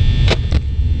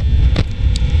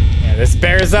 Yeah, this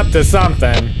bears up to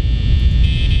something.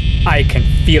 I can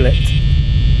feel it.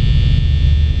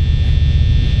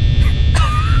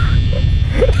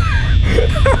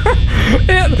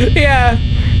 Yeah,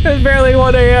 it's barely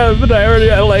 1 a.m. but I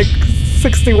already at like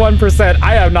 61%.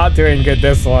 I am not doing good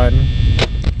this one.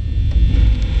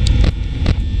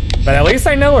 But at least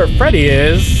I know where Freddy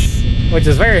is, which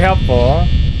is very helpful.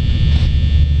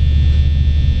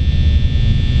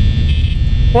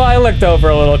 Well, I looked over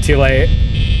a little too late.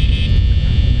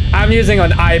 I'm using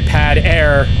an iPad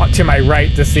Air to my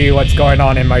right to see what's going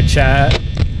on in my chat.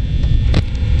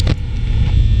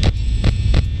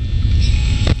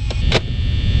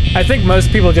 I think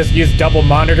most people just use double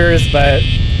monitors, but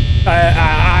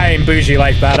I ain't bougie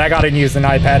like that. I gotta use an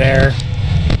iPad Air.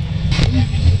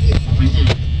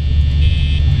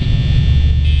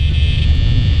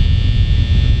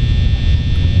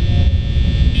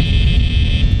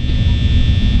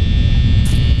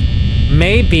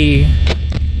 Maybe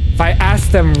if I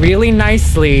ask them really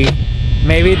nicely,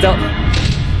 maybe they'll...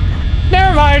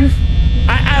 Never mind.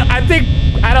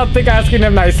 I don't think asking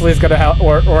them nicely is gonna help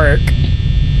work.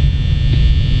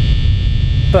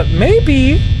 But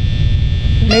maybe.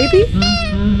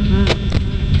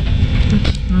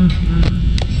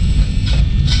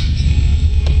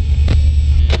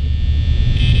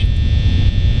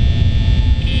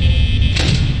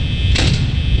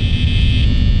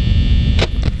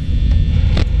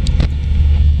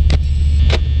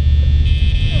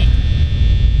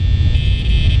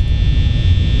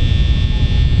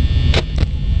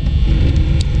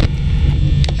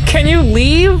 Can you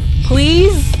leave?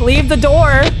 Please leave the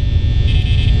door.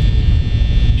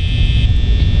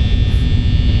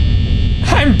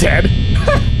 I'm dead.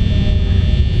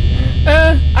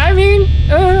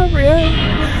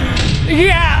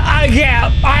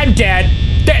 Yeah, I'm dead.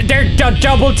 They're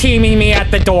double teaming me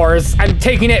at the doors. I'm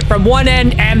taking it from one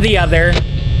end and the other.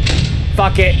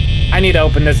 Fuck it. I need to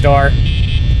open this door.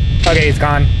 Okay, he's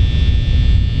gone.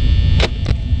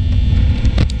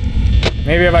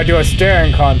 Maybe if I do a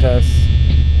staring contest.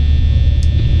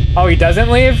 Oh, he doesn't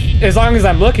leave? As long as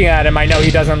I'm looking at him, I know he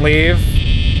doesn't leave.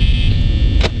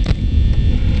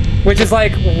 Which is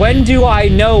like, when do I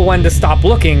know when to stop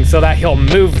looking so that he'll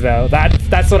move, though?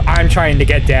 That's what I'm trying to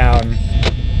get down.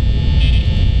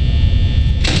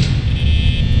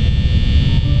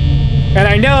 And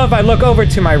I know if I look over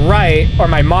to my right, or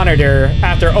my monitor,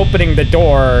 after opening the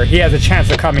door, he has a chance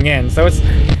of coming in. So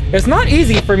it's not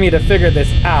easy for me to figure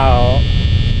this out.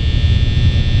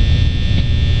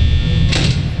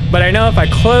 But I know if I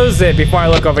close it before I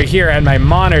look over here at my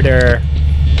monitor,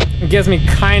 it gives me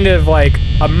kind of like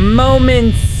a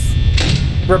moment's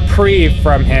reprieve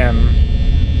from him.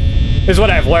 Is what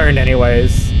I've learned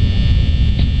anyways.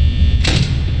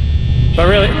 But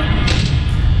really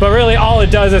all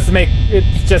it does is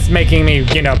it's just making me,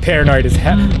 you know, paranoid as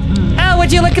hell. Oh,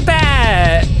 would you look at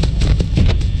that?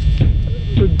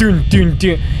 Dun, dun,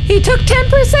 dun. He took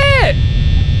 10%!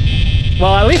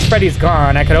 Well, at least Freddy's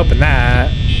gone. I could open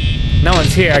that. No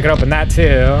one's here. I could open that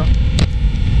too.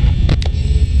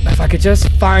 If I could just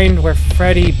find where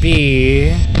Freddy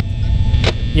be.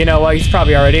 You know what? He's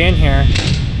probably already in here.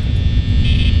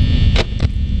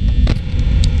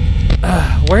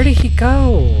 Where did he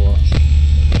go?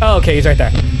 Oh, okay, he's right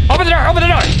there. Open the door! Open the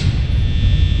door!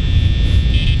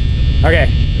 Okay.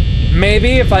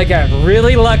 Maybe if I get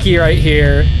really lucky right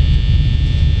here.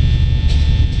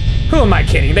 Who am I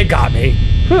kidding? They got me.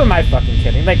 Who am I fucking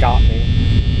kidding? They got me.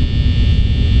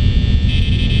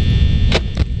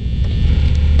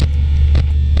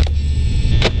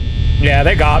 Yeah,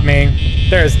 they got me.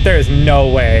 There's no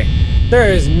way. There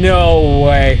is no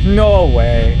way. No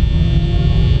way.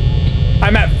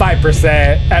 I'm at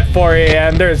 5% at 4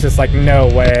 a.m. There's just like no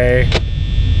way.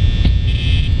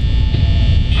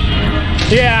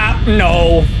 Yeah,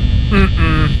 no.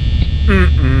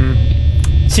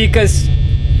 Chica's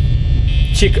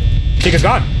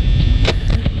gone.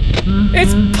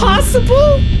 It's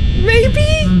possible?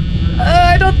 Maybe?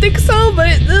 I don't think so,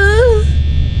 but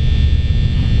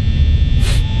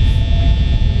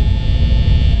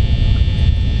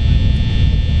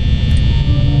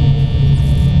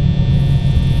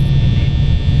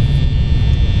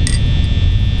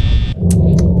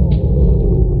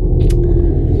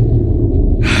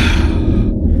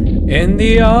in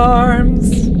the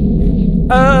arms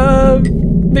of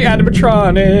the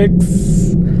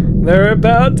animatronics, they're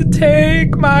about to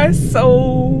take my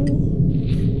soul.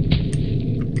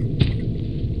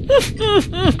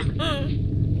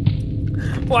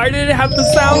 Why did it have to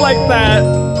sound like that?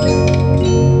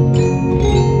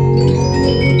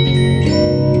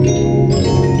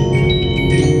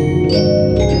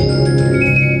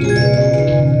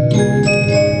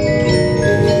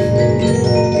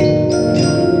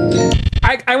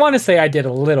 I want to say I did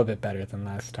a little bit better than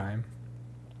last time.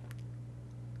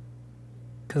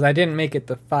 Because I didn't make it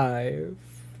to 5.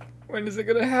 When is it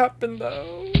going to happen,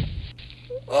 though?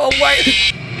 Oh,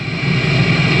 wait!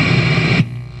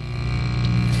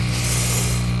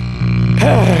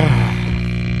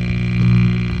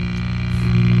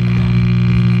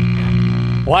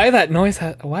 Why that noise?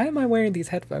 Why am I wearing these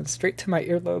headphones straight to my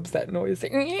earlobes? That noise.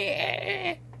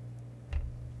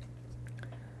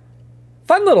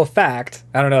 Fun little fact.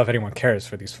 I don't know if anyone cares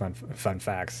for these fun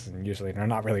facts. And usually they're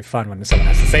not really fun when someone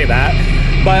has to say that.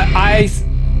 But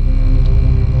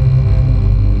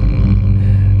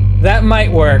that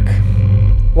might work.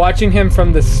 Watching him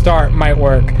from the start might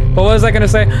work. But what was I gonna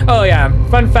say? Oh yeah,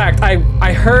 fun fact.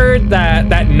 I heard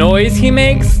that noise he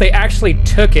makes, they actually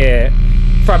took it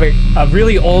from a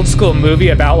really old school movie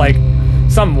about like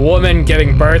some woman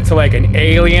giving birth to like an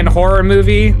alien horror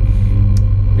movie.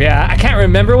 Yeah, I can't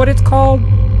remember what it's called.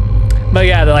 But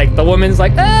yeah, the woman's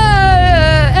like,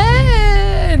 and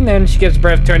then she gives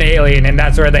birth to an alien, and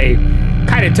that's where they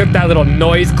kind of took that little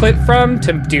noise clip from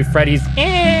to do Freddy's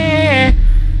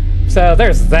So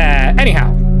there's that.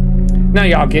 Anyhow, none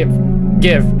of y'all give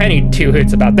any two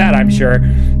hoots about that, I'm sure.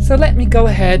 So let me go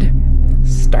ahead,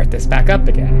 start this back up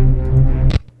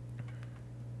again.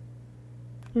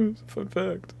 Fun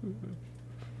fact.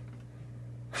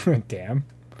 Damn.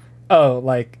 Oh,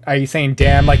 like, are you saying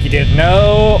damn like you didn't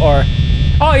know, or?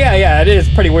 Oh yeah, it is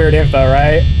pretty weird info,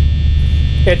 right?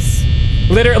 It's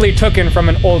literally taken from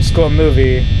an old school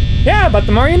movie. Yeah, but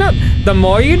the more you know. The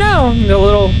more you know. The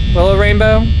little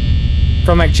rainbow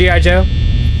from like G.I. Joe.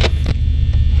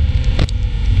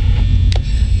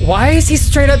 Why is he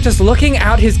straight up just looking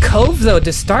out his cove though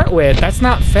to start with? That's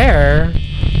not fair.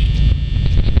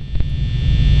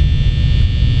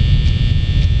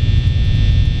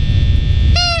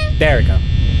 There we go.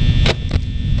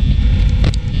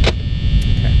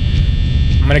 Okay.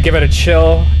 I'm gonna give it a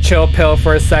chill pill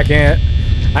for a second.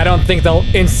 I don't think they'll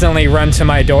instantly run to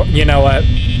my door. You know what?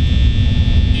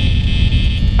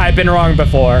 I've been wrong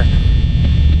before.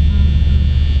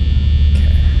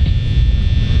 Okay.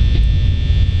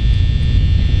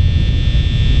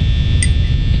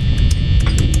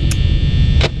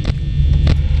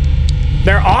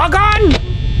 They're all gone?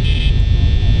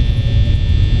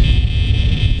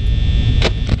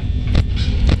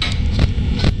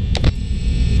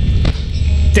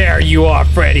 There you are,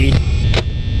 Freddy.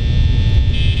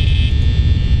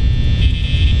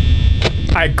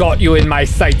 I got you in my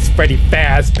sights, Freddy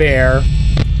Fazbear.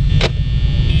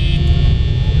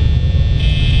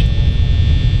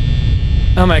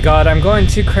 Oh my god, I'm going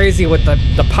too crazy with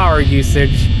the power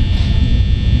usage.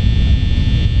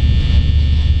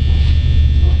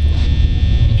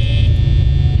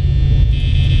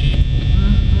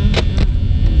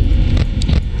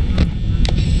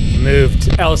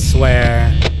 Moved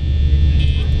elsewhere.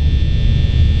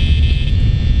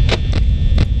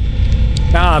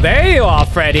 Ah, there you are,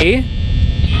 Freddy.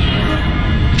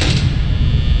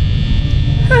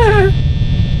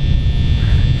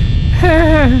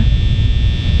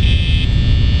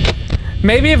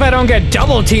 Maybe if I don't get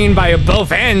double teamed by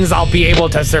both ends, I'll be able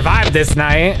to survive this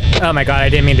night. Oh my god, I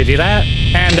didn't mean to do that.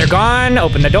 And they're gone.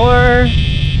 Open the door.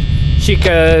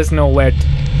 Chica's nowhere.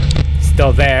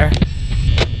 Still there.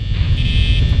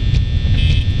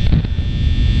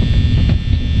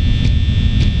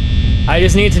 I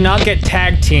just need to not get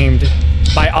tag teamed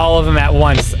by all of them at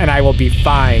once, and I will be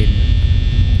fine.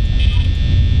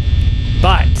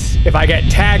 But if I get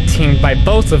tag teamed by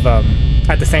both of them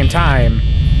at the same time,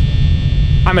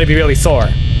 I'm gonna be really sore.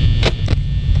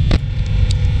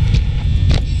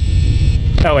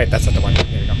 Oh wait, that's not the one.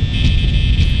 There we go.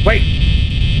 Wait!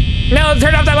 No,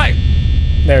 turn off that light!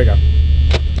 There we go.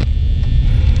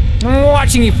 I'm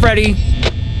watching you, Freddy!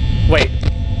 Wait.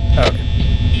 Oh, okay.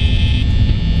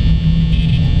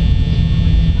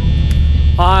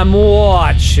 I'm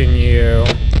watching you.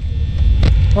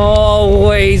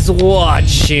 Always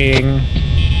watching.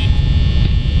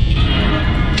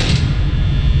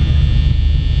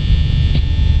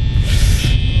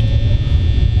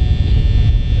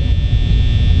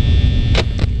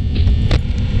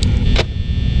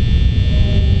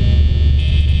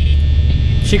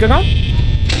 Chica gone?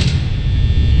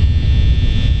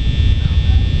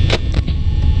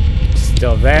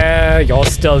 Still there. Y'all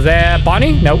still there.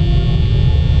 Bonnie? Nope.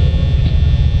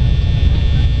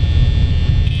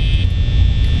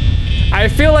 I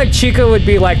feel like Chica would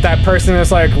be like that person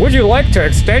that's like, would you like to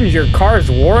extend your car's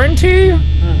warranty?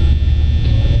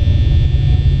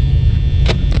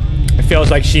 It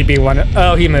feels like she'd be one.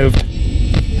 Oh, he moved.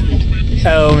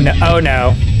 Oh no. Oh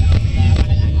no.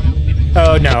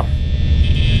 Oh no.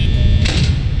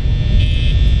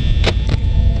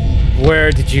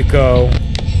 Where did you go?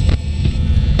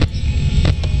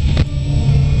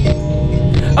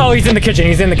 Oh, he's in the kitchen.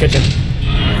 He's in the kitchen.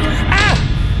 Ah!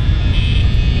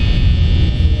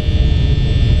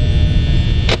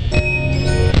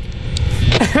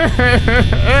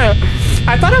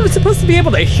 I thought I was supposed to be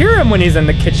able to hear him when he's in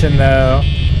the kitchen, though.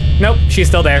 Nope, she's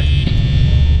still there.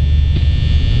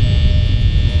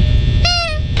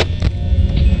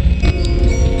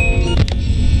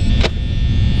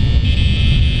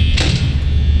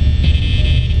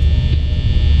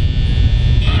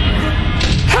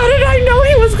 How did I know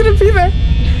he was gonna be there?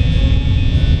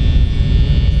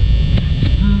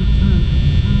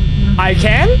 I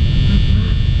can?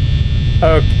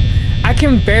 Okay. I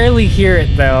can barely hear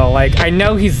it though. Like, I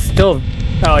know he's still...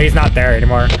 Oh, he's not there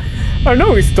anymore. I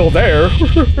know he's still there.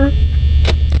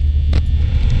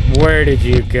 Where did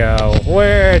you go?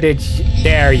 Where did you...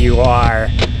 There you are.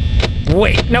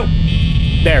 Wait, nope.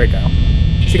 There we go.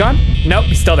 Is he gone? Nope,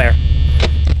 he's still there.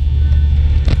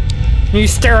 You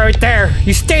stay right there.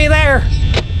 You stay there.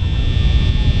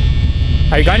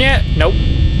 Are you gone yet? Nope.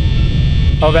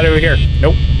 Oh, that over here.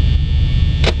 Nope.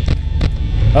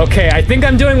 Okay, I think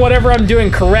I'm doing whatever I'm doing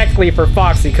correctly for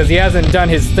Foxy because he hasn't done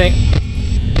his thing.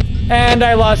 And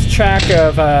I lost track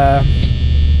of, Okay,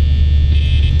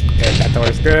 that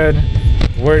door's good.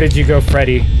 Where did you go,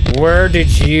 Freddy? Where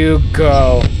did you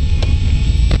go?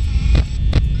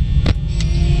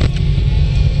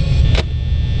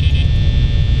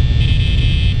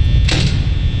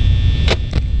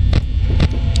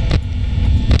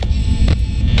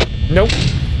 Nope.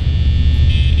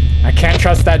 I can't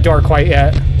trust that door quite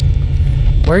yet.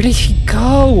 Where did he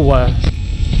go?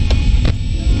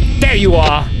 There you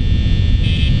are.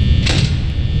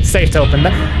 Safe to open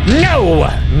that. No!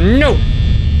 No!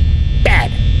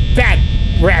 Bad. Bad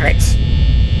rabbit.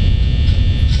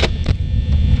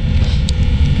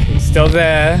 He's still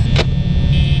there.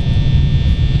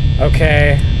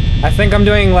 Okay. I think I'm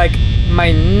doing like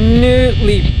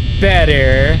minutely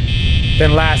better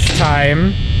than last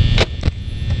time.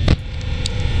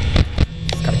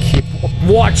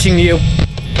 Watching you.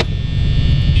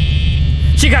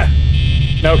 Chica!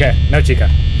 Okay, no Chica.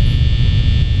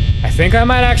 I think I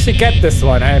might actually get this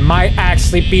one. I might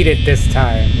actually beat it this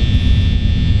time.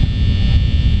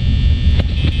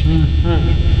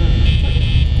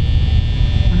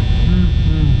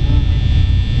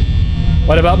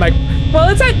 What about my... Well,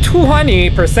 it's at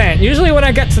 20%. Usually when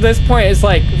I get to this point, it's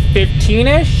like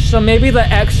 15-ish. So maybe the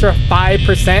extra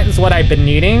 5% is what I've been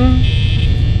needing.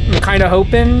 I'm kind of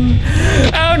hoping.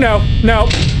 Oh! Oh no, no,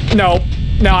 no,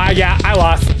 no, I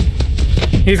lost.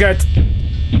 He's got...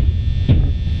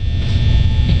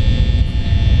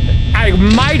 I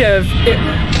might have...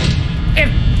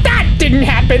 If that didn't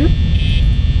happen!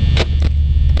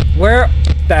 Where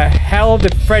the hell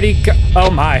did Freddy go?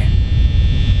 Oh my.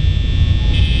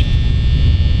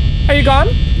 Are you gone?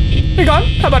 Are you gone?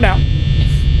 How about now?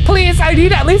 Please, I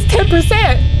need at least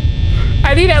 10%!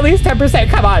 I need at least 10%,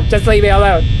 come on, just leave me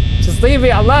alone. Just leave me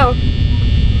alone.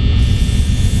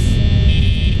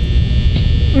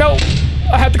 No,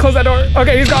 I have to close that door.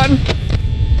 Okay, he's gone.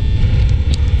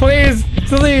 Please,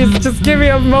 please, just give me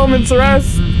a moment's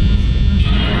rest.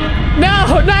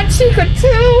 No, not Chica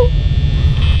too.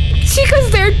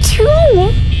 Chica's there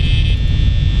too.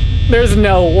 There's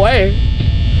no way.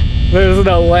 There's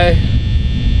no way.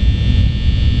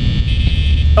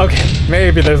 Okay,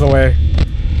 maybe there's a way.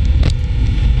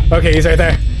 Okay, he's right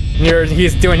there.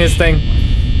 He's doing his thing.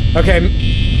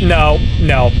 Okay, no,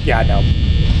 no, yeah, no.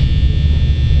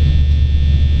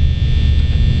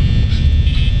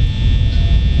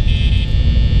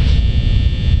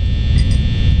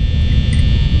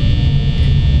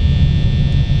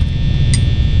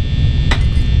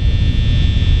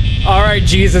 All right,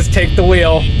 Jesus, take the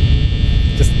wheel.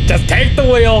 Just take the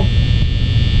wheel.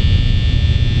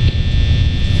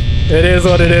 It is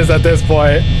what it is at this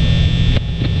point.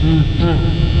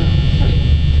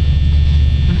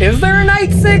 Is there a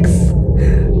night 6?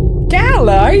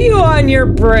 Gala, are you on your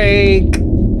break?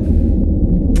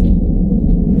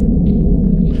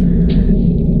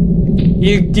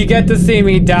 You get to see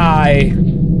me die.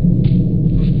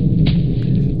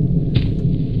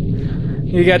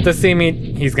 You get to see me.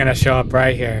 He's gonna show up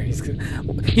right here.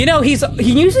 You know, he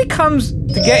usually comes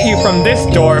to get you from this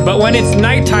door, but when it's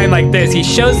nighttime like this, he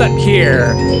shows up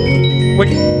here, which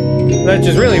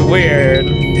is really weird.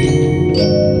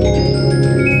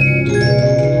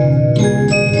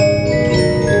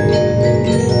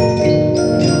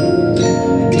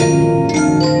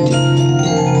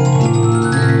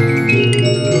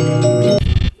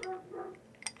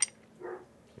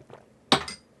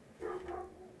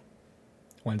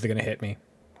 When's it gonna hit me?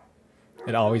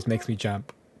 It always makes me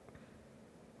jump.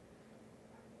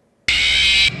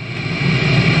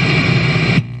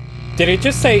 Did it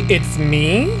just say, it's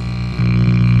me?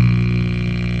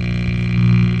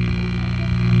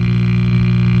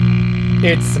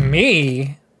 It's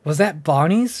me? Was that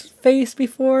Bonnie's face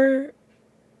before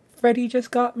Freddy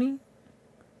just got me?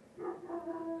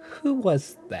 Who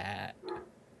was that?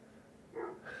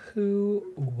 Who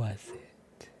was it?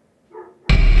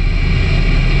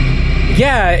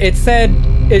 Yeah, it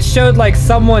showed like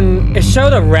it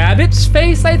showed a rabbit's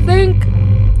face, I think?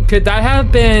 Could that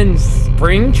have been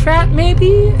Springtrap,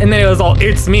 maybe? And then it was all,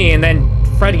 it's me, and then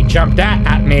Freddy jumped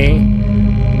at me.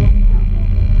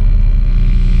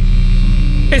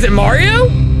 Is it Mario?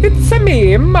 It's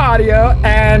me, Mario,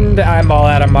 and I'm all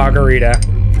out of margarita.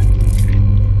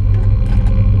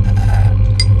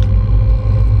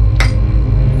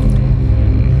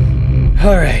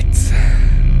 All right.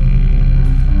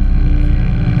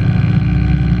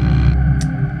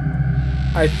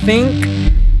 I think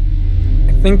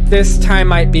this time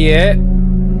might be it.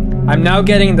 I'm now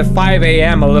getting the 5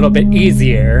 a.m. a little bit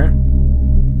easier.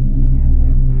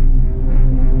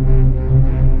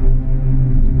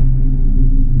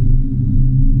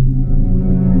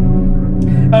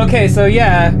 Okay, so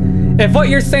yeah, if what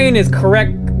you're saying is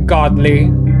correct,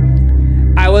 Godly,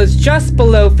 I was just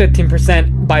below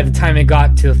 15% by the time it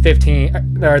got to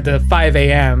 15 or the 5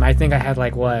 a.m. I think I had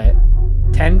like what,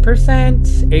 10%,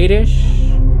 8ish.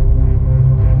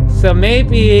 So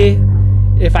maybe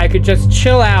if I could just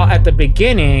chill out at the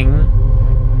beginning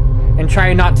and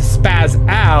try not to spaz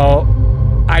out,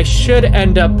 I should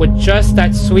end up with just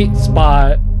that sweet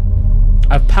spot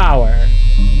of power.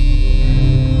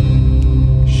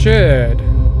 Should.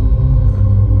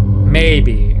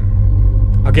 Maybe.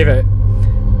 I'll give it.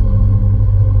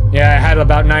 Yeah, I had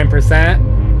about 9%.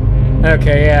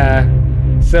 Okay, yeah.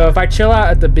 So if I chill out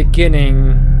at the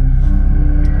beginning...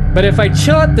 But if I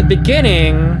chill at the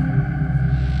beginning...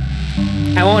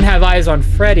 I won't have eyes on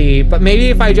Freddy, but maybe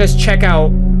if I just check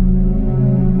out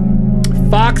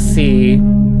Foxy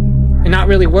and not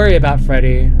really worry about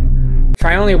Freddy.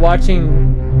 Try only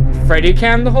watching Freddy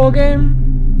cam the whole game?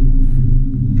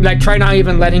 Like, try not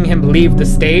even letting him leave the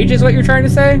stage is what you're trying to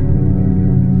say?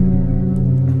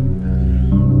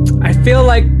 I feel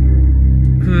like...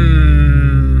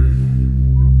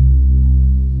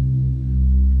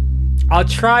 I'll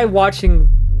try watching...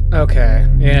 Okay,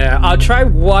 yeah. I'll try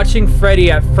watching Freddy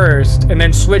at first, and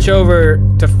then switch over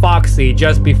to Foxy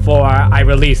just before I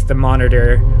release the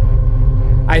monitor.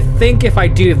 I think if I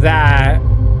do that,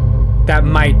 That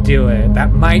might do it.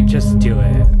 That might just do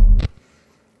it.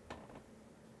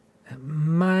 That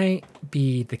might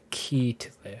be the key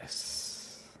to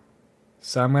this.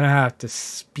 So I'm gonna have to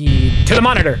speed to the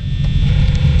monitor.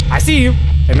 I see you.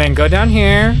 And then go down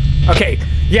here. Okay,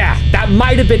 yeah, that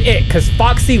might have been it, because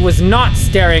Foxy was not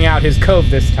staring out his cove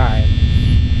this time.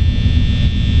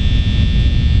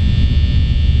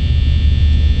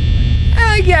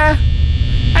 Yeah,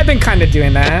 I've been kind of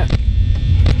doing that.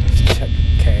 Let's check.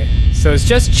 Okay, so it's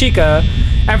just Chica.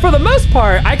 And for the most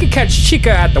part, I could catch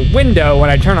Chica at the window when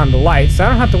I turn on the lights, so I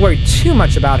don't have to worry too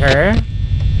much about her.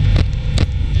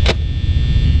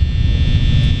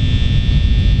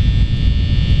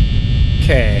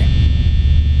 Okay.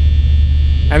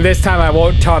 And this time I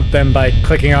won't taunt them by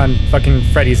clicking on fucking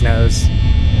Freddy's nose.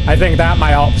 I think that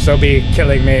might also be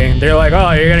killing me. They're like,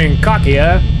 oh, you're getting cocky,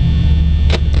 huh?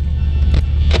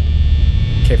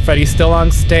 Okay, Freddy's still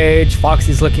on stage.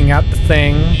 Foxy's looking at the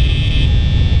thing.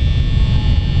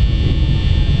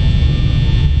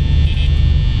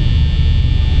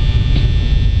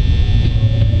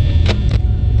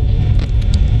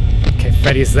 Okay,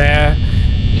 Freddy's there.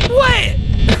 What?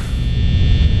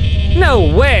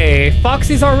 No way!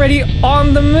 Foxy's already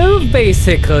on the move,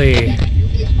 basically!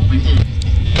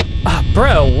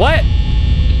 Bro, what?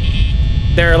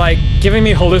 They're like giving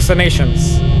me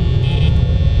hallucinations.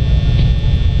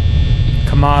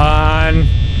 Come on!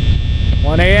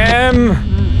 1 a.m.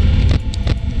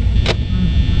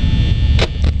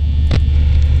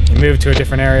 You move to a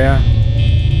different area.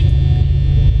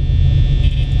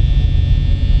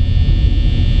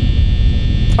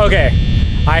 Okay,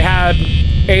 I had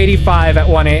 85 at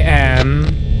 1 a.m.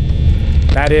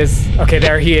 That is... Okay,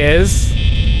 there he is.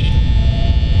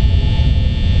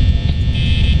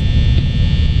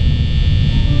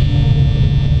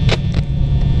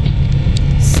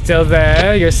 Still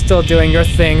there. You're still doing your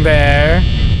thing there.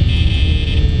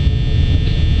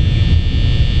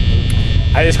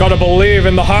 I just gotta believe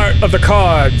in the heart of the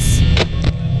cards.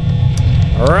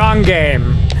 Wrong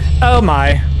game. Oh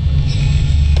my.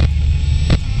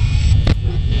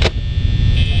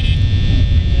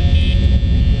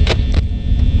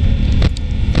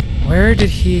 Where did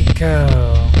he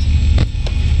go?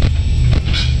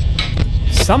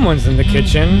 Someone's in the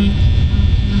kitchen.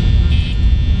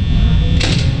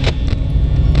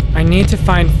 I need to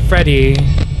find Freddy.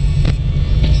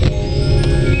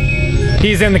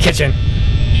 He's in the kitchen.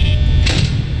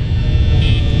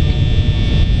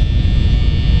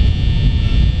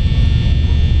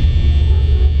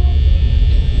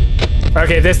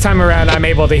 Okay, this time around I'm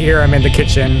able to hear him in the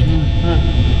kitchen.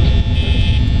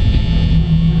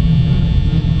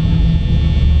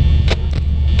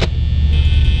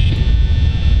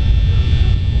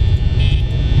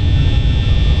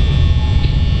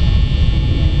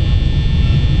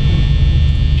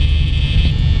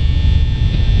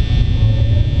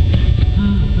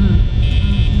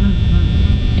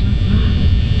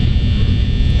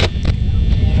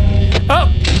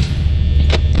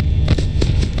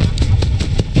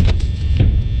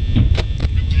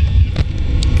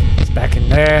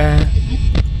 There.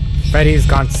 Freddy's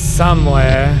gone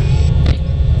somewhere.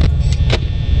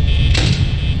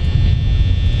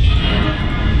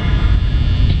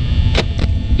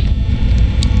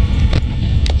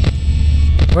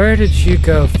 Where did you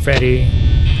go, Freddy?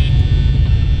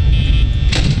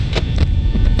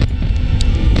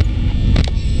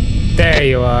 There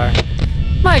you are.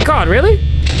 My God, really?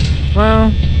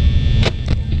 Well...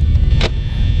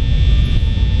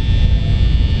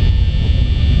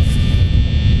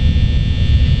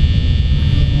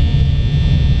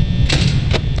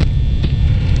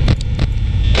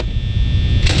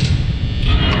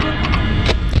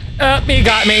 he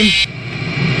got me.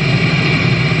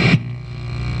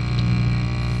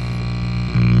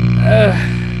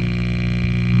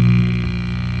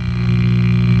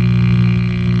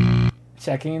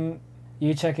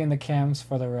 Checking the cams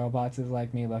for the robots is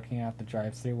like me looking out the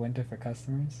drive-thru window for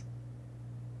customers.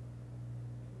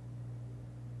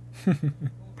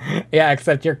 Yeah,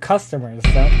 except your customers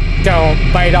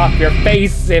don't bite off your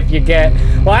face if you get...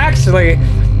 Well, actually...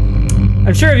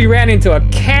 I'm sure if you ran into a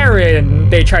Karen,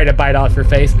 they try to bite off your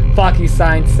face. Foxy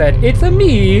sign said, "It's a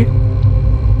me."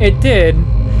 It did.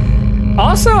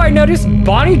 Also, I noticed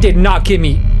Bonnie did not give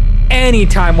me any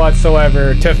time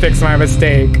whatsoever to fix my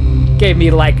mistake. Gave me,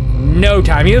 like, no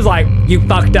time. He was like, "You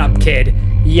fucked up, kid.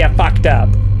 You fucked up."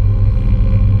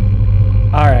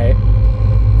 Alright.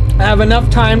 I have enough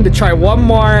time to try one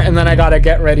more, and then I gotta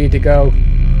get ready to go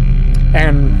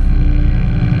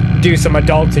and do some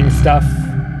adulting stuff.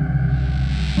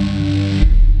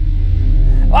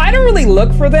 Well, I don't really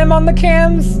look for them on the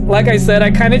cams. Like I said,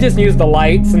 I kind of just use the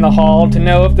lights in the hall to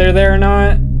know if they're there or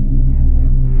not.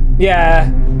 Yeah,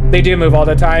 they do move all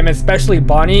the time, especially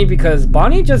Bonnie, because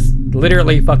Bonnie just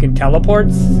literally fucking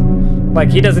teleports. Like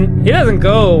he doesn't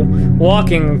go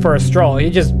walking for a stroll. He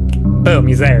just boom,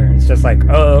 he's there. It's just like,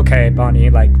 oh, okay, Bonnie,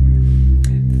 like,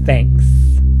 thanks.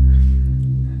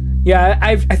 Yeah,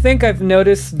 I think I've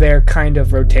noticed their kind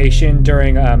of rotation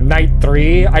during night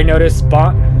 3. I noticed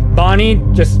Bonnie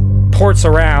just ports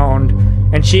around,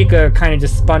 and Chica kind of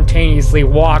just spontaneously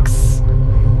walks,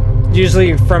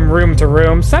 usually from room to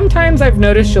room. Sometimes I've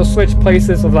noticed she'll switch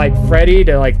places with like Freddy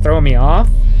to like throw me off,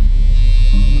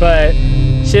 but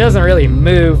she doesn't really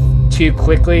move too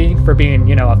quickly for being,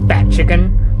 you know, a fat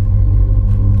chicken.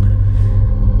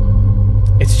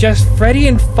 It's just Freddy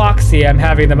and Foxy I'm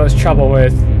having the most trouble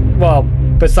with. Well,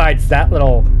 besides that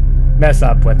little mess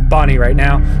up with Bonnie right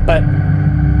now, but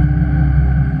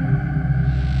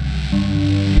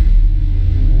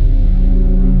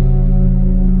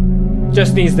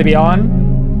just needs to be on.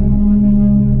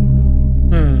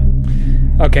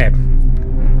 Okay.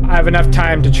 I have enough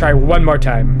time to try one more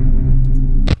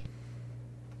time.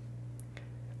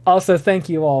 Also, thank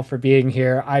you all for being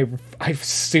here. I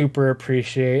super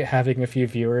appreciate having a few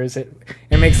viewers. It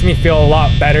makes me feel a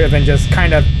lot better than just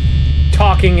kind of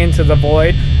talking into the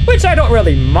void, which I don't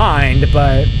really mind,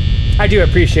 but I do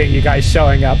appreciate you guys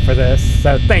showing up for this,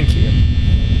 so thank you.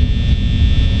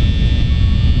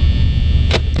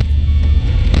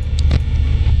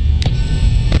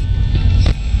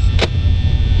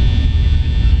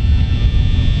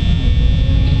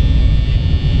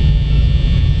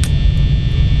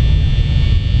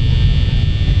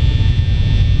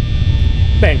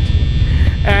 Thank you.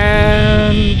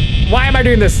 And why am I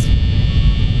doing this?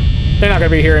 They're not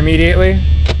gonna be here immediately.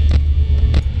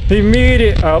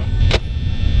 Oh.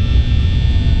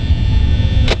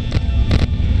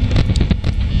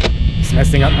 He's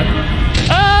messing up.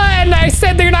 And I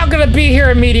said they're not gonna be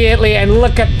here immediately, and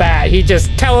look at that. He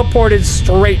just teleported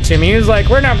straight to me. He was like,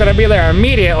 we're not gonna be there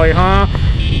immediately, huh?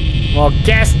 Well,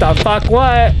 guess the fuck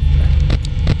what?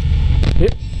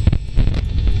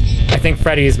 I think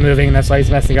Freddy's moving, that's why he's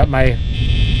messing up my...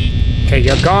 Okay,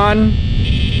 you're gone.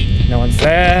 No one's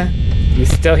there. You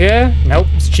still here? Nope,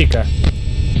 it's Chica.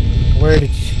 Where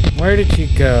did you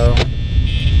go?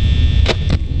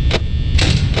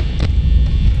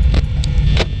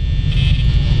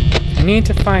 I need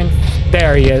to find...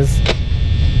 There he is.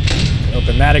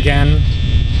 Open that again.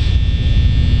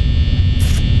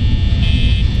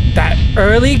 That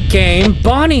early game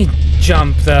Bonnie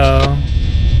jump, though.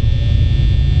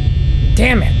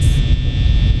 Damn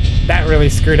it. That really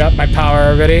screwed up my power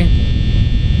already.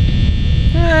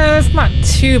 It's not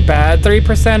too bad.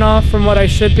 3% off from what I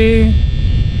should be.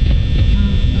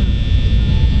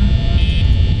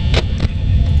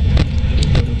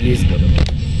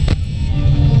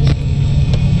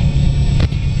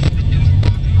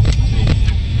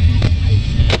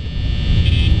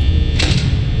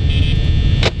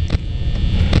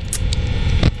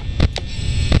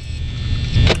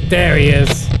 There he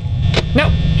is.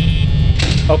 Nope.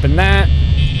 Open that.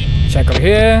 Check over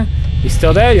here. You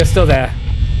still there? You're still there.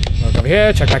 Look over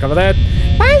here. Check back over there.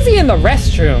 Why is he in the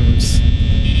restrooms?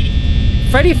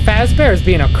 Freddy Fazbear is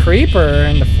being a creeper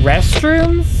in the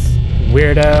restrooms?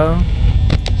 Weirdo.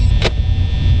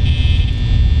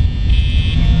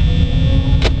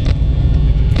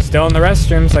 Still in the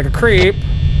restrooms like a creep.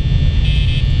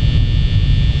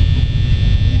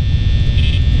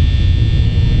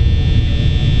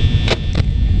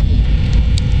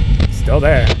 Still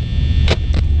there.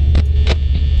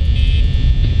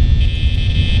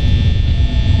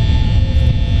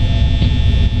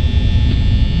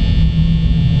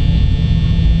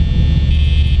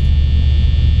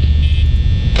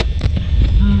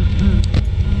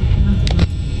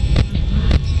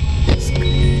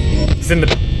 He's in the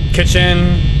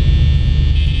kitchen.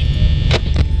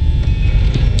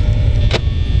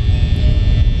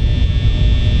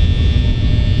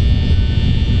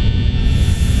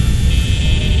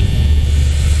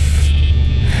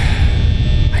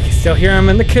 Still hear him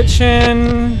in the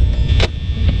kitchen.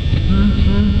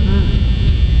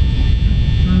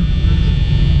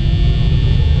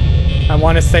 I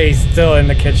want to say he's still in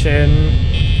the kitchen.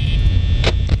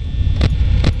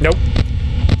 Nope.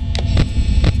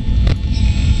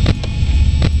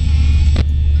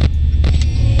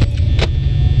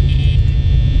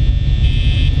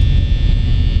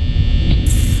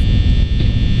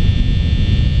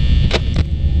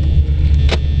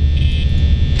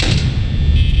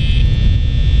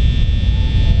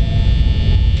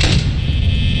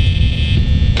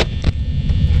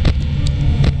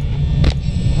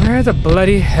 Where the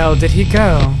bloody hell did he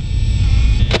go?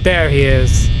 There he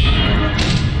is.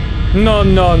 No,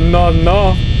 no, no,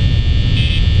 no.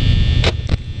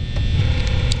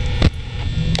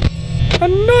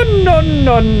 No, no,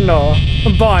 no, no.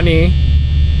 Bonnie.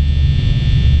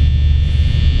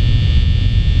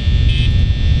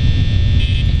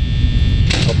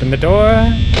 Open the door.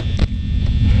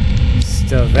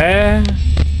 Still there.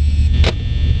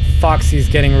 Foxy's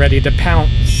getting ready to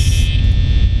pounce.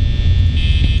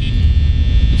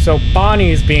 So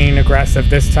Bonnie's being aggressive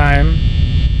this time.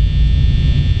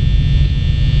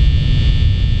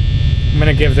 I'm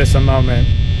gonna give this a moment.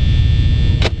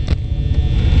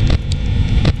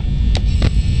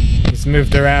 He's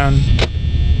moved around.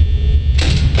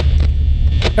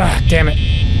 Ah, damn it.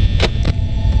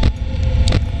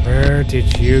 Where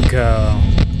did you go?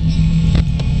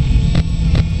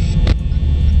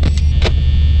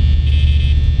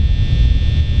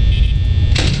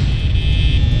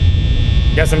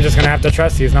 Guess I'm just gonna have to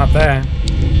trust he's not there.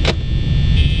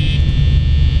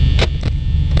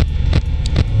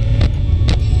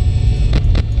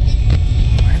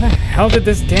 Where the hell did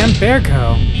this damn bear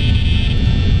go?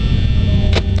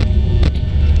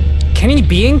 Can he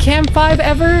be in Camp 5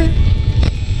 ever?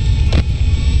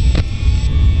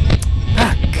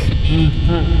 Fuck.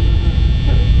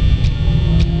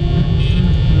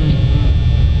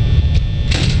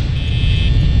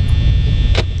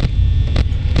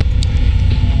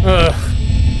 Ugh.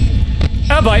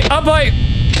 Oh boy, oh boy!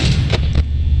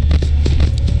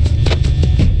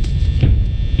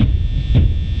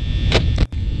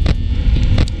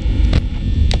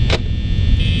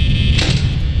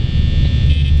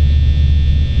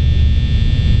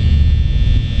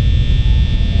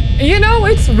 You know,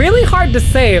 it's really hard to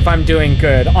say if I'm doing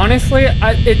good. Honestly,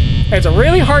 it's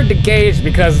really hard to gauge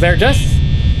because they're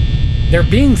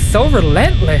being so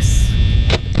relentless.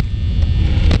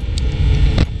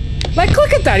 Like,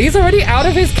 look at that, he's already out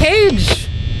of his cage.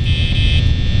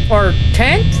 Or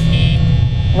tent?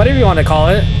 Whatever you want to call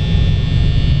it.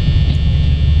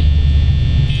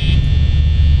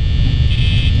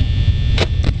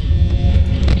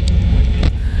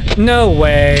 No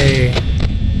way.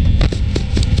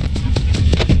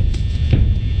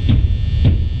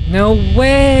 No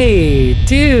way,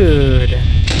 dude.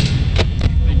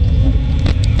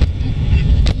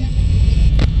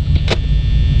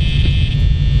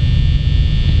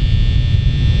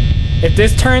 If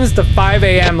this turns to 5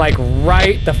 a.m. like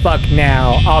right the fuck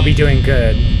now, I'll be doing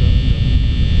good.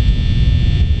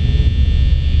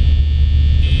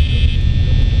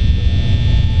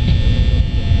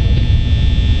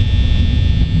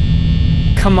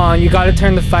 Come on, you gotta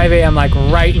turn to 5 a.m. like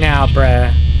right now,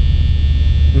 bruh.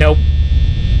 Nope.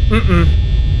 Mm-mm.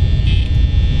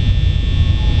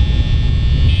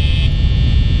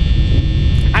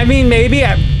 I mean, maybe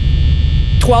at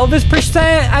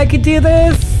 12% I could do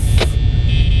this.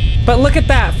 But look at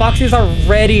that. Foxy's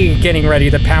already getting ready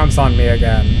to pounce on me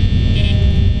again.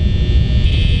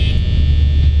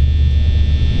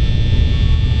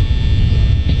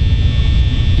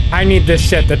 I need this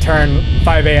shit to turn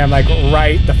 5 a.m. like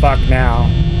right the fuck now.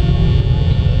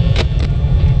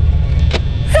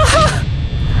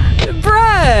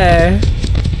 Bruh!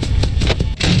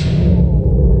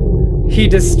 He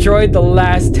destroyed the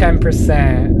last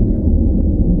 10%.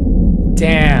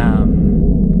 Damn.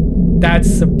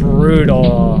 That's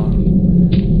brutal.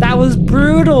 That was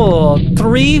brutal.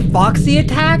 3 Foxy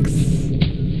attacks?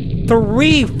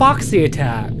 3 Foxy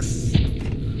attacks.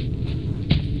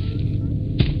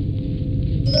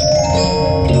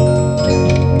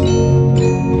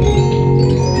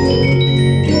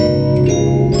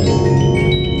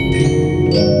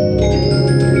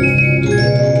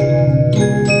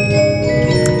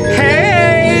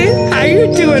 Hey, how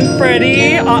you doing,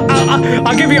 Freddy?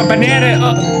 I'll give you a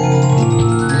banana.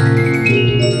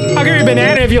 I'll give you a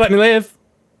banana if you let me live.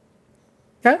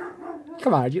 Okay?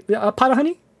 Come on, a pot of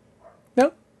honey?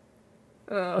 No?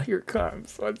 Oh, here it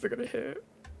comes. When's it gonna hit?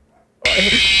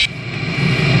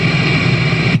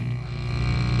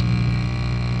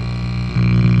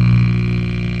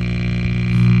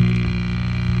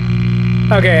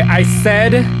 Okay, I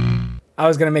said I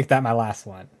was gonna make that my last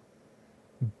one.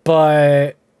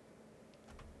 But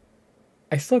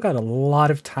I still got a lot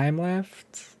of time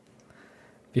left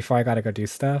before I gotta go do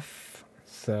stuff.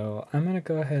 So I'm gonna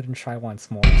go ahead and try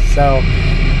once more. So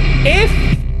if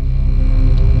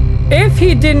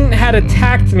he didn't had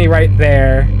attacked me right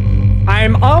there,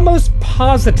 I'm almost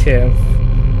positive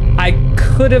I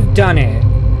could have done it.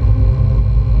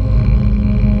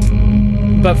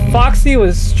 But Foxy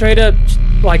was straight up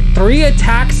like 3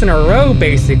 attacks in a row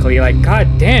basically, like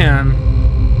god damn.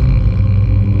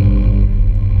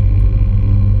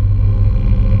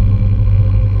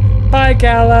 Bye,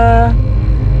 Gala.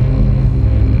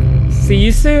 See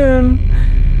you soon.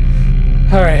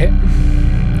 All right.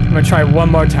 I'm gonna try one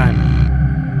more time.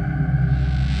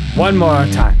 One more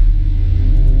time.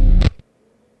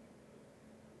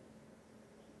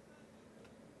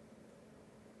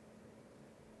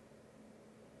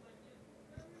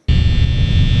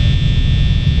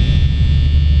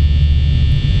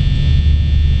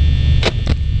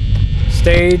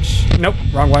 Stage, nope,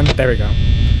 wrong one. There we go.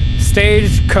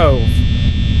 Stage Cove.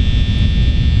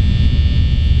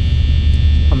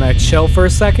 I'm gonna chill for a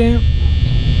second.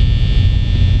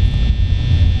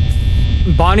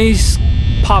 Bonnie's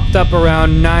popped up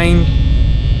around 93%.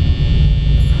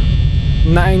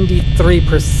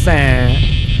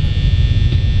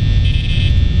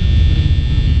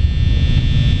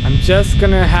 I'm just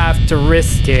gonna have to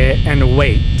risk it and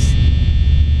wait.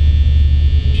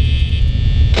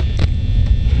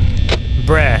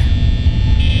 Bruh.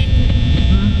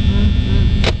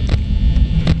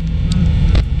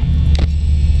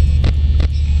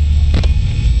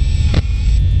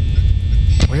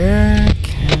 Where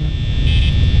can...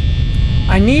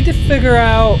 I need to figure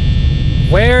out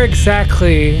where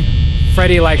exactly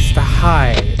Freddy likes to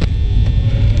hide.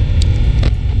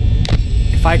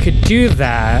 If I could do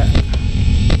that,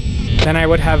 then I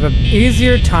would have an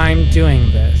easier time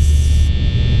doing this.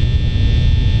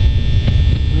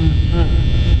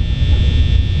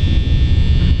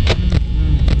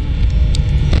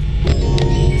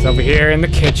 He's over here in the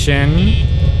kitchen.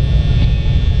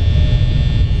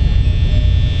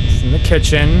 He's in the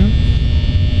kitchen.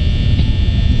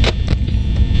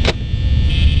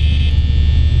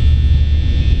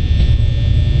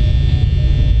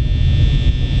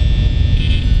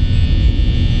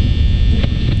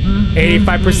 Mm-hmm.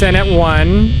 85% at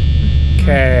 1.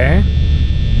 Okay.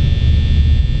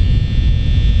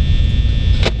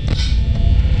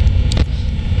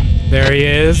 There he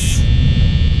is.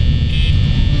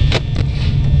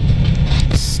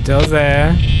 Still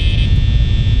there.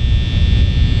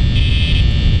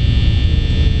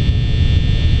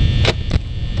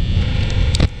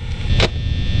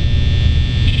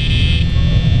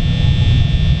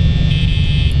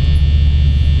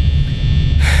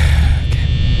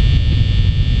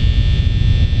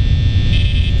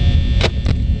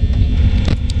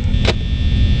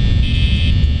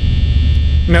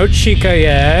 No Chica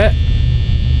yet.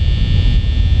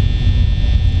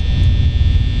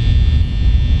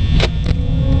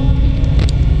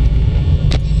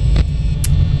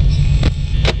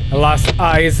 I lost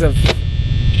eyes on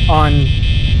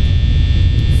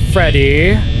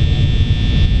Freddy.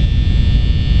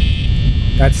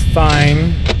 That's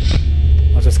fine.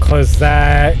 I'll just close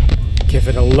that. Give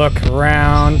it a look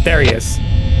around. There he is.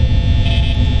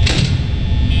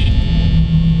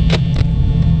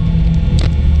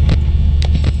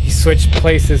 Switch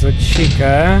places with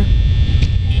Chica.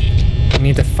 I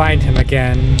need to find him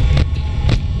again.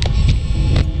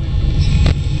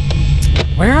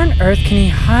 Where on earth can he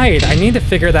hide? I need to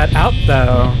figure that out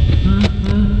though.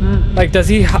 Like, does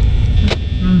he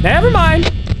Never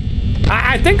mind.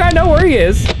 I think I know where he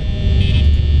is.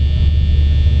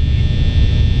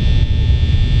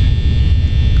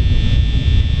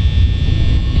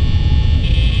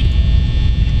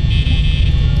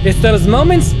 It's those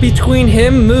moments between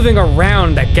him moving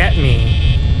around that get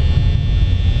me.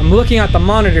 I'm looking at the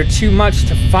monitor too much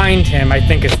to find him, I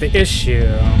think is the issue.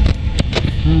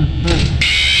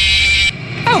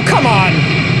 Oh, come on!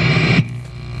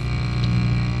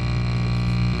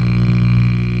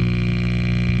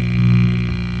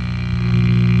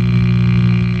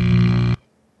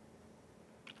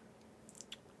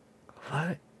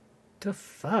 What the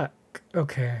fuck?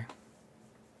 Okay.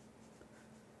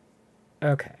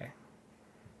 Okay.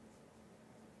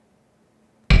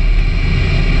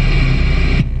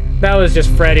 That was just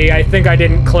Freddy. I think I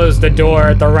didn't close the door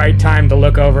at the right time to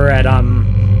look over at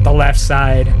the left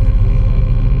side.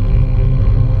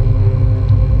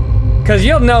 Cause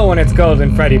you'll know when it's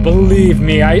Golden Freddy, believe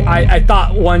me. I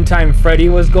thought one time Freddy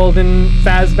was Golden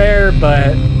Fazbear,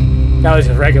 but that was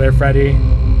just regular Freddy.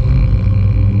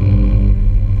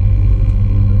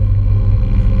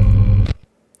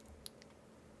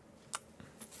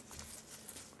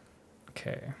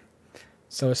 Okay,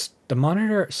 so the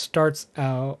monitor starts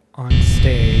out on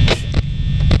stage.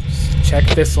 Just check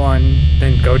this one,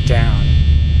 then go down.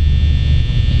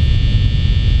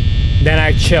 Then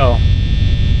I chill.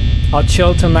 I'll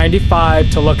chill till 95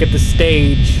 to look at the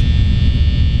stage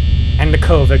and the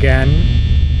cove again.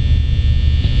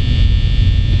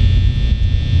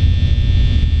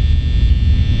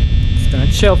 Just gonna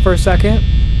chill for a second.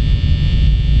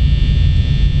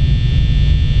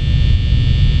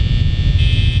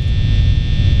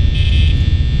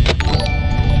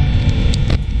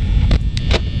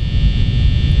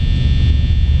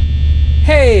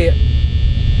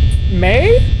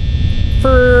 May?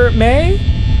 For May?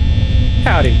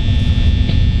 Howdy.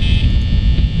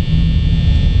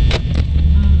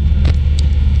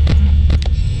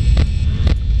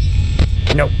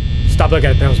 Nope. Stop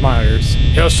looking at those monitors.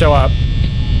 He'll show up.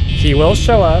 He will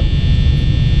show up.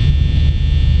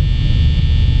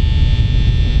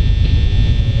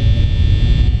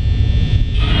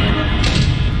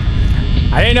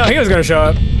 I didn't know he was gonna show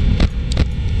up.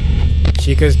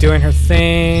 Chica's doing her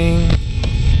thing.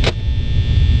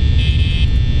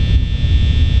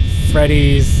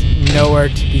 Freddy's nowhere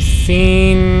to be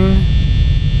seen.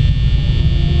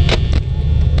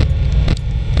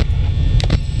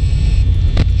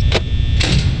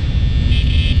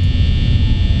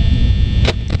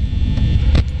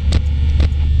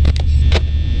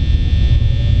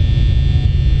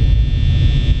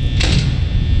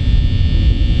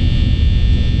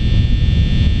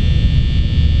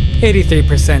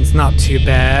 %'s not too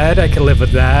bad. I can live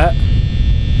with that.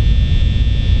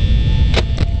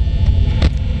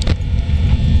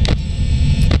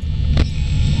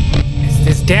 It's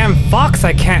this damn fox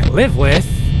I can't live with.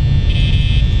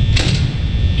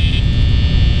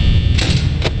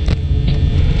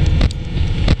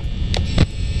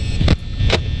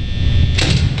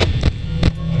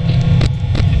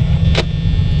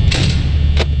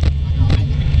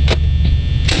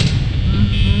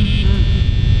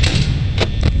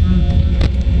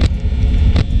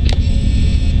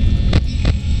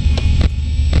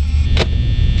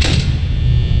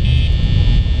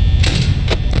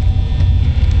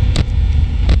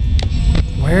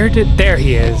 There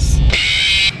he is.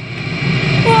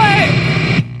 What?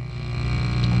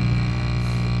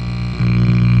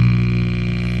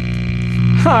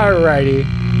 Alrighty.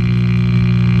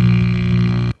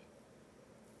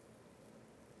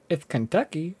 It's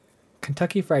Kentucky.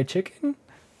 Kentucky Fried Chicken?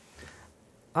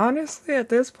 Honestly, at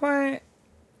this point,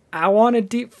 I want to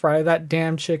deep fry that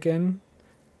damn chicken.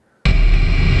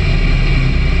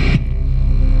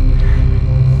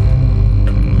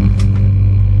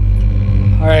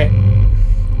 Alright,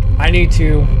 I need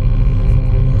to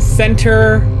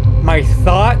center my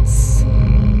thoughts.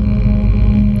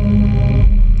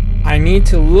 I need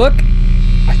to look,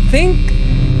 I think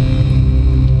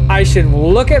I should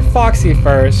look at Foxy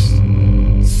first,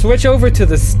 switch over to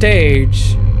the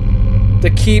stage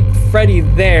to keep Freddy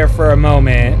there for a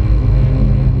moment.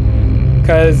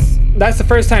 Because that's the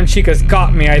first time Chica's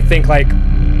got me, I think, like,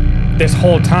 this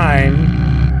whole time.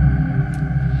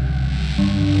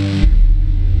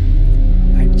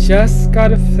 Just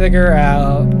gotta figure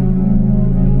out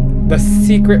the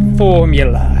secret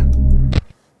formula.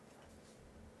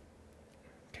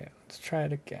 Okay, let's try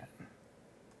it again.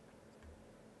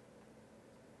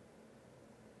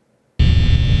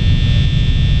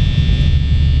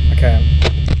 Okay.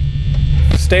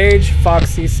 Stage,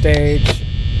 Foxy stage.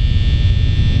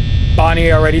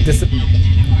 Bonnie already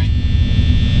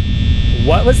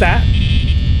What was that?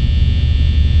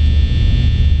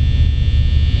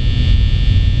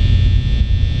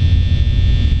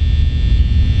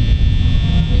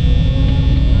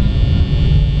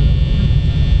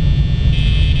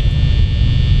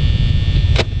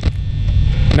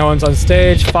 No one's on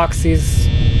stage. Foxy's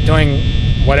doing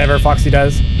whatever Foxy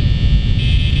does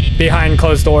behind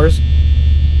closed doors.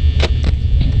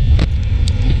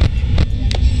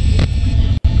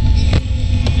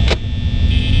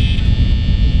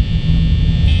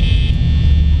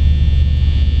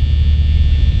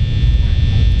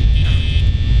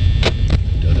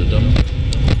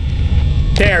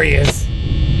 There he is.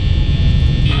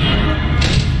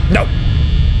 No.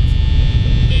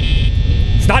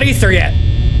 It's not Easter yet.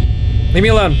 Leave me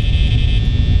alone.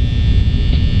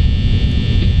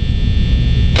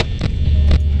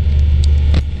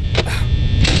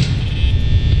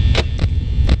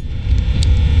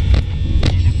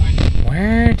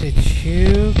 Where did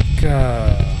you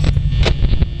go?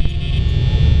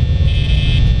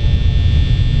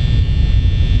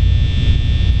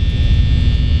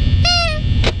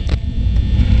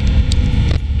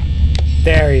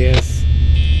 There he is.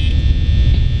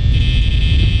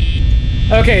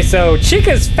 Okay, so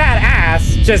Chica's fat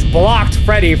ass just blocked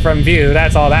Freddy from view.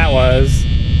 That's all that was.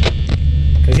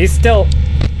 Because he's still...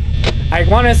 I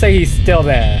want to say he's still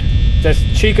there. Just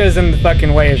Chica's in the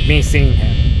fucking way of me seeing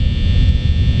him.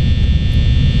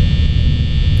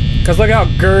 Because look how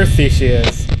girthy she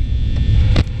is.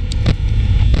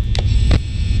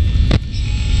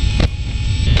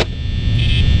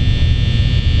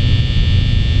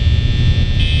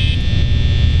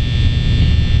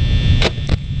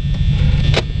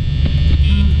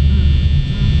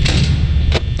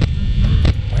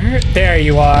 There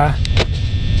you are.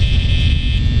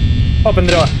 Open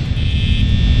the door.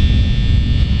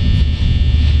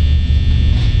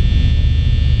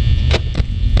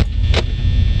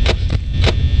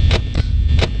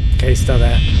 he's still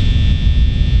there.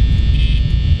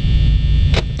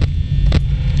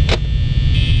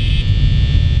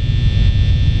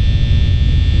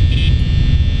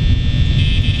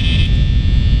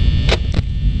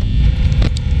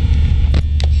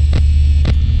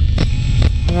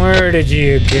 Where did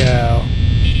you go?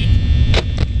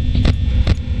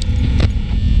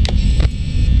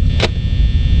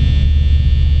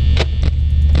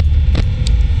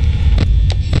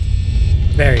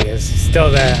 There he is, he's still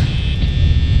there.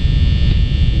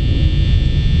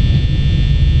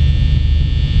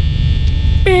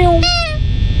 Pew!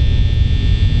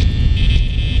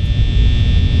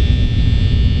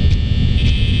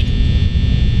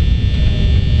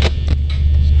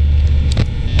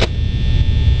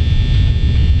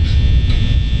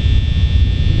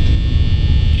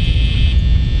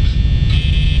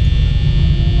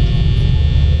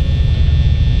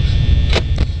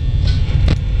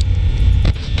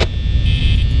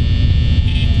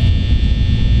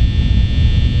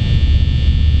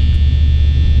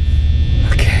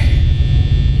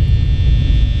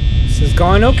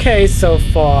 Going okay so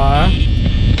far. This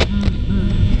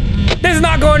is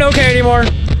not going okay anymore.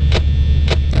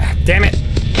 Ah, damn it.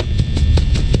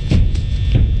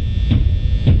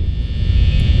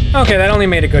 Okay, that only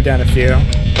made it go down a few.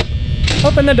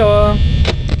 Open the door.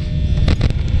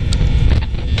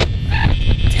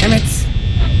 Damn it.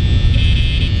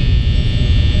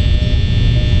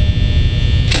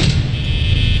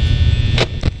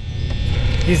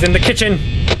 He's in the kitchen.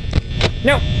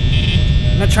 No.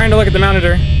 I'm not trying to look at the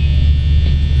monitor.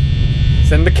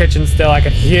 He's in the kitchen still. I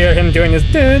could hear him doing this.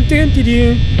 Dun, dun, dun,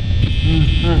 dun.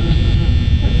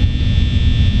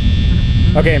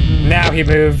 Okay, now he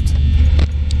moved.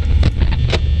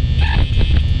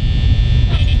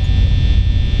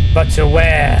 But to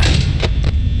where?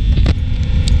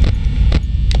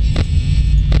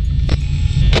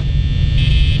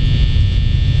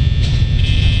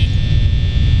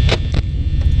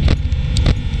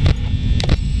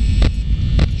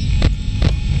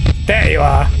 There you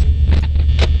are.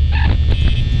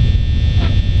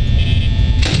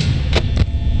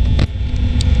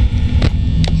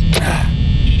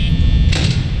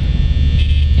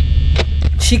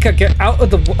 Chica, get out of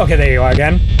the... Okay, there you are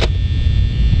again.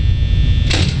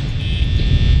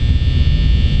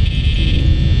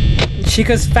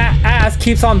 Chica's fat ass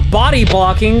keeps on body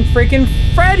blocking freaking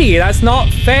Freddy. That's not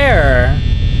fair.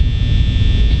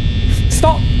 It's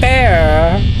not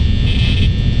fair.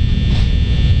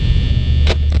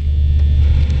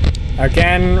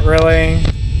 Again, really?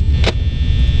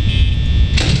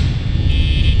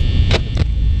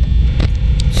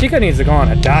 Chica needs to go on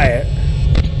a diet.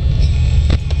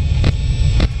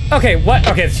 Okay, what?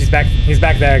 Okay, she's back. He's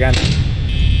back there again.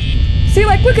 See,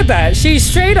 like, look at that. She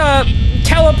straight up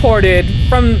teleported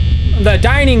from the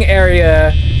dining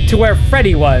area to where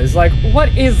Freddy was. Like,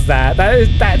 what is that?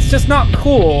 That's just not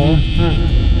cool.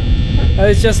 That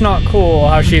is just not cool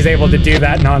how she's able to do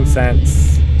that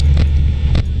nonsense.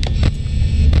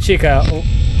 Chica,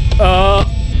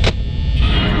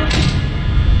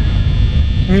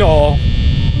 no.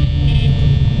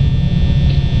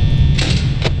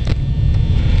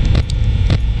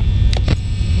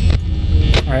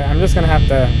 Alright, I'm just gonna have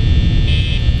to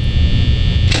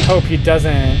hope he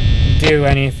doesn't do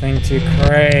anything too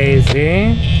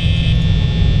crazy.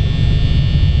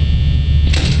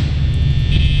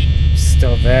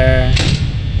 Still there.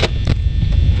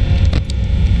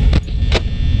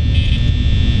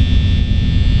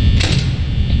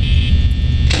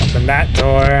 Open that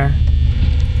door.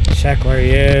 Check where he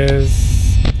is.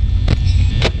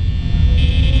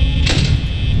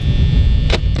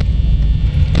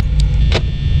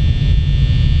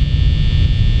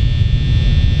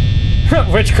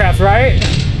 Witchcraft, right?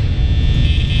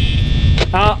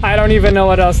 I don't even know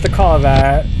what else to call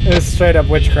that. It's straight up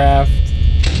witchcraft.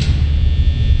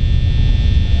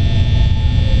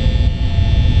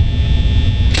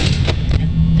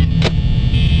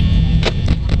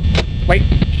 Wait.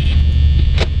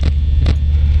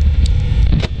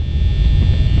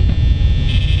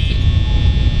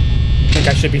 I think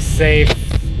I should be safe.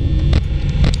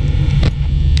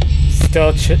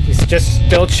 He's just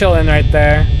still chilling right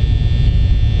there.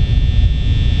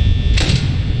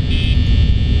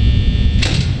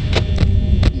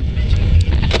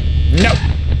 No!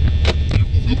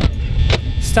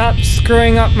 Stop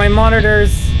screwing up my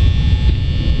monitors.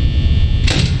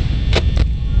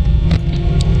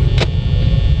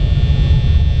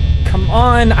 Come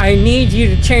on, I need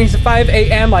you to change the 5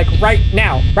 a.m. like right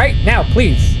now. Right now,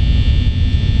 please.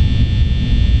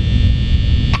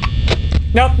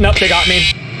 Nope, nope, they got me.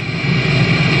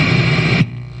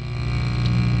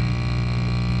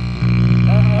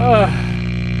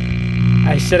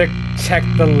 I should have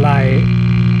checked the light.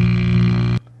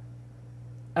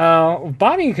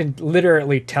 Bonnie could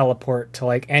literally teleport to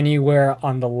like anywhere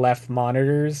on the left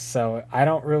monitors, so I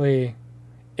don't really...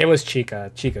 It was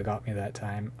Chica. Chica got me that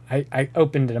time. I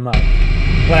opened them up,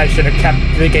 but I should have kept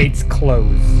the gates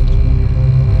closed.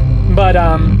 But,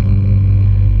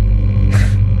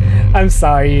 I'm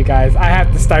sorry, you guys. I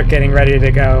have to start getting ready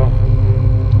to go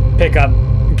pick up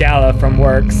Gala from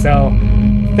work, so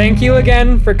thank you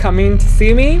again for coming to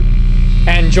see me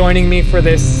and joining me for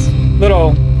this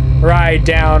little ride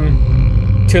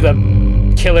down to the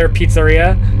killer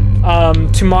pizzeria.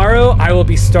 Tomorrow I will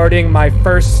be starting my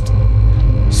first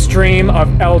stream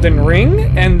of Elden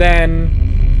Ring, and then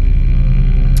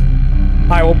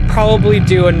I will probably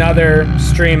do another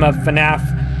stream of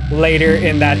FNAF later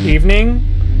in that evening.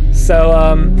 So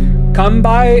come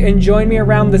by and join me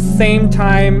around the same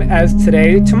time as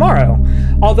today, tomorrow.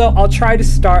 Although I'll try to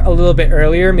start a little bit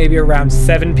earlier, maybe around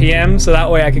 7 p.m. so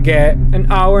that way I could get an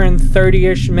hour and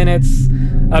 30-ish minutes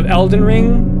of Elden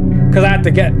Ring, because I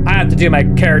have to do my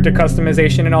character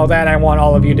customization and all that. I want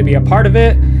all of you to be a part of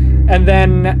it, and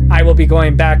then I will be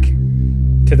going back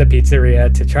to the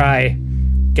pizzeria to try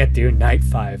get through night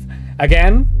 5.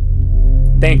 Again,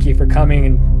 thank you for coming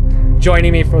and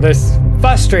joining me for this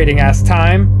frustrating ass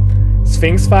time.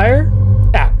 Sphinx Fire,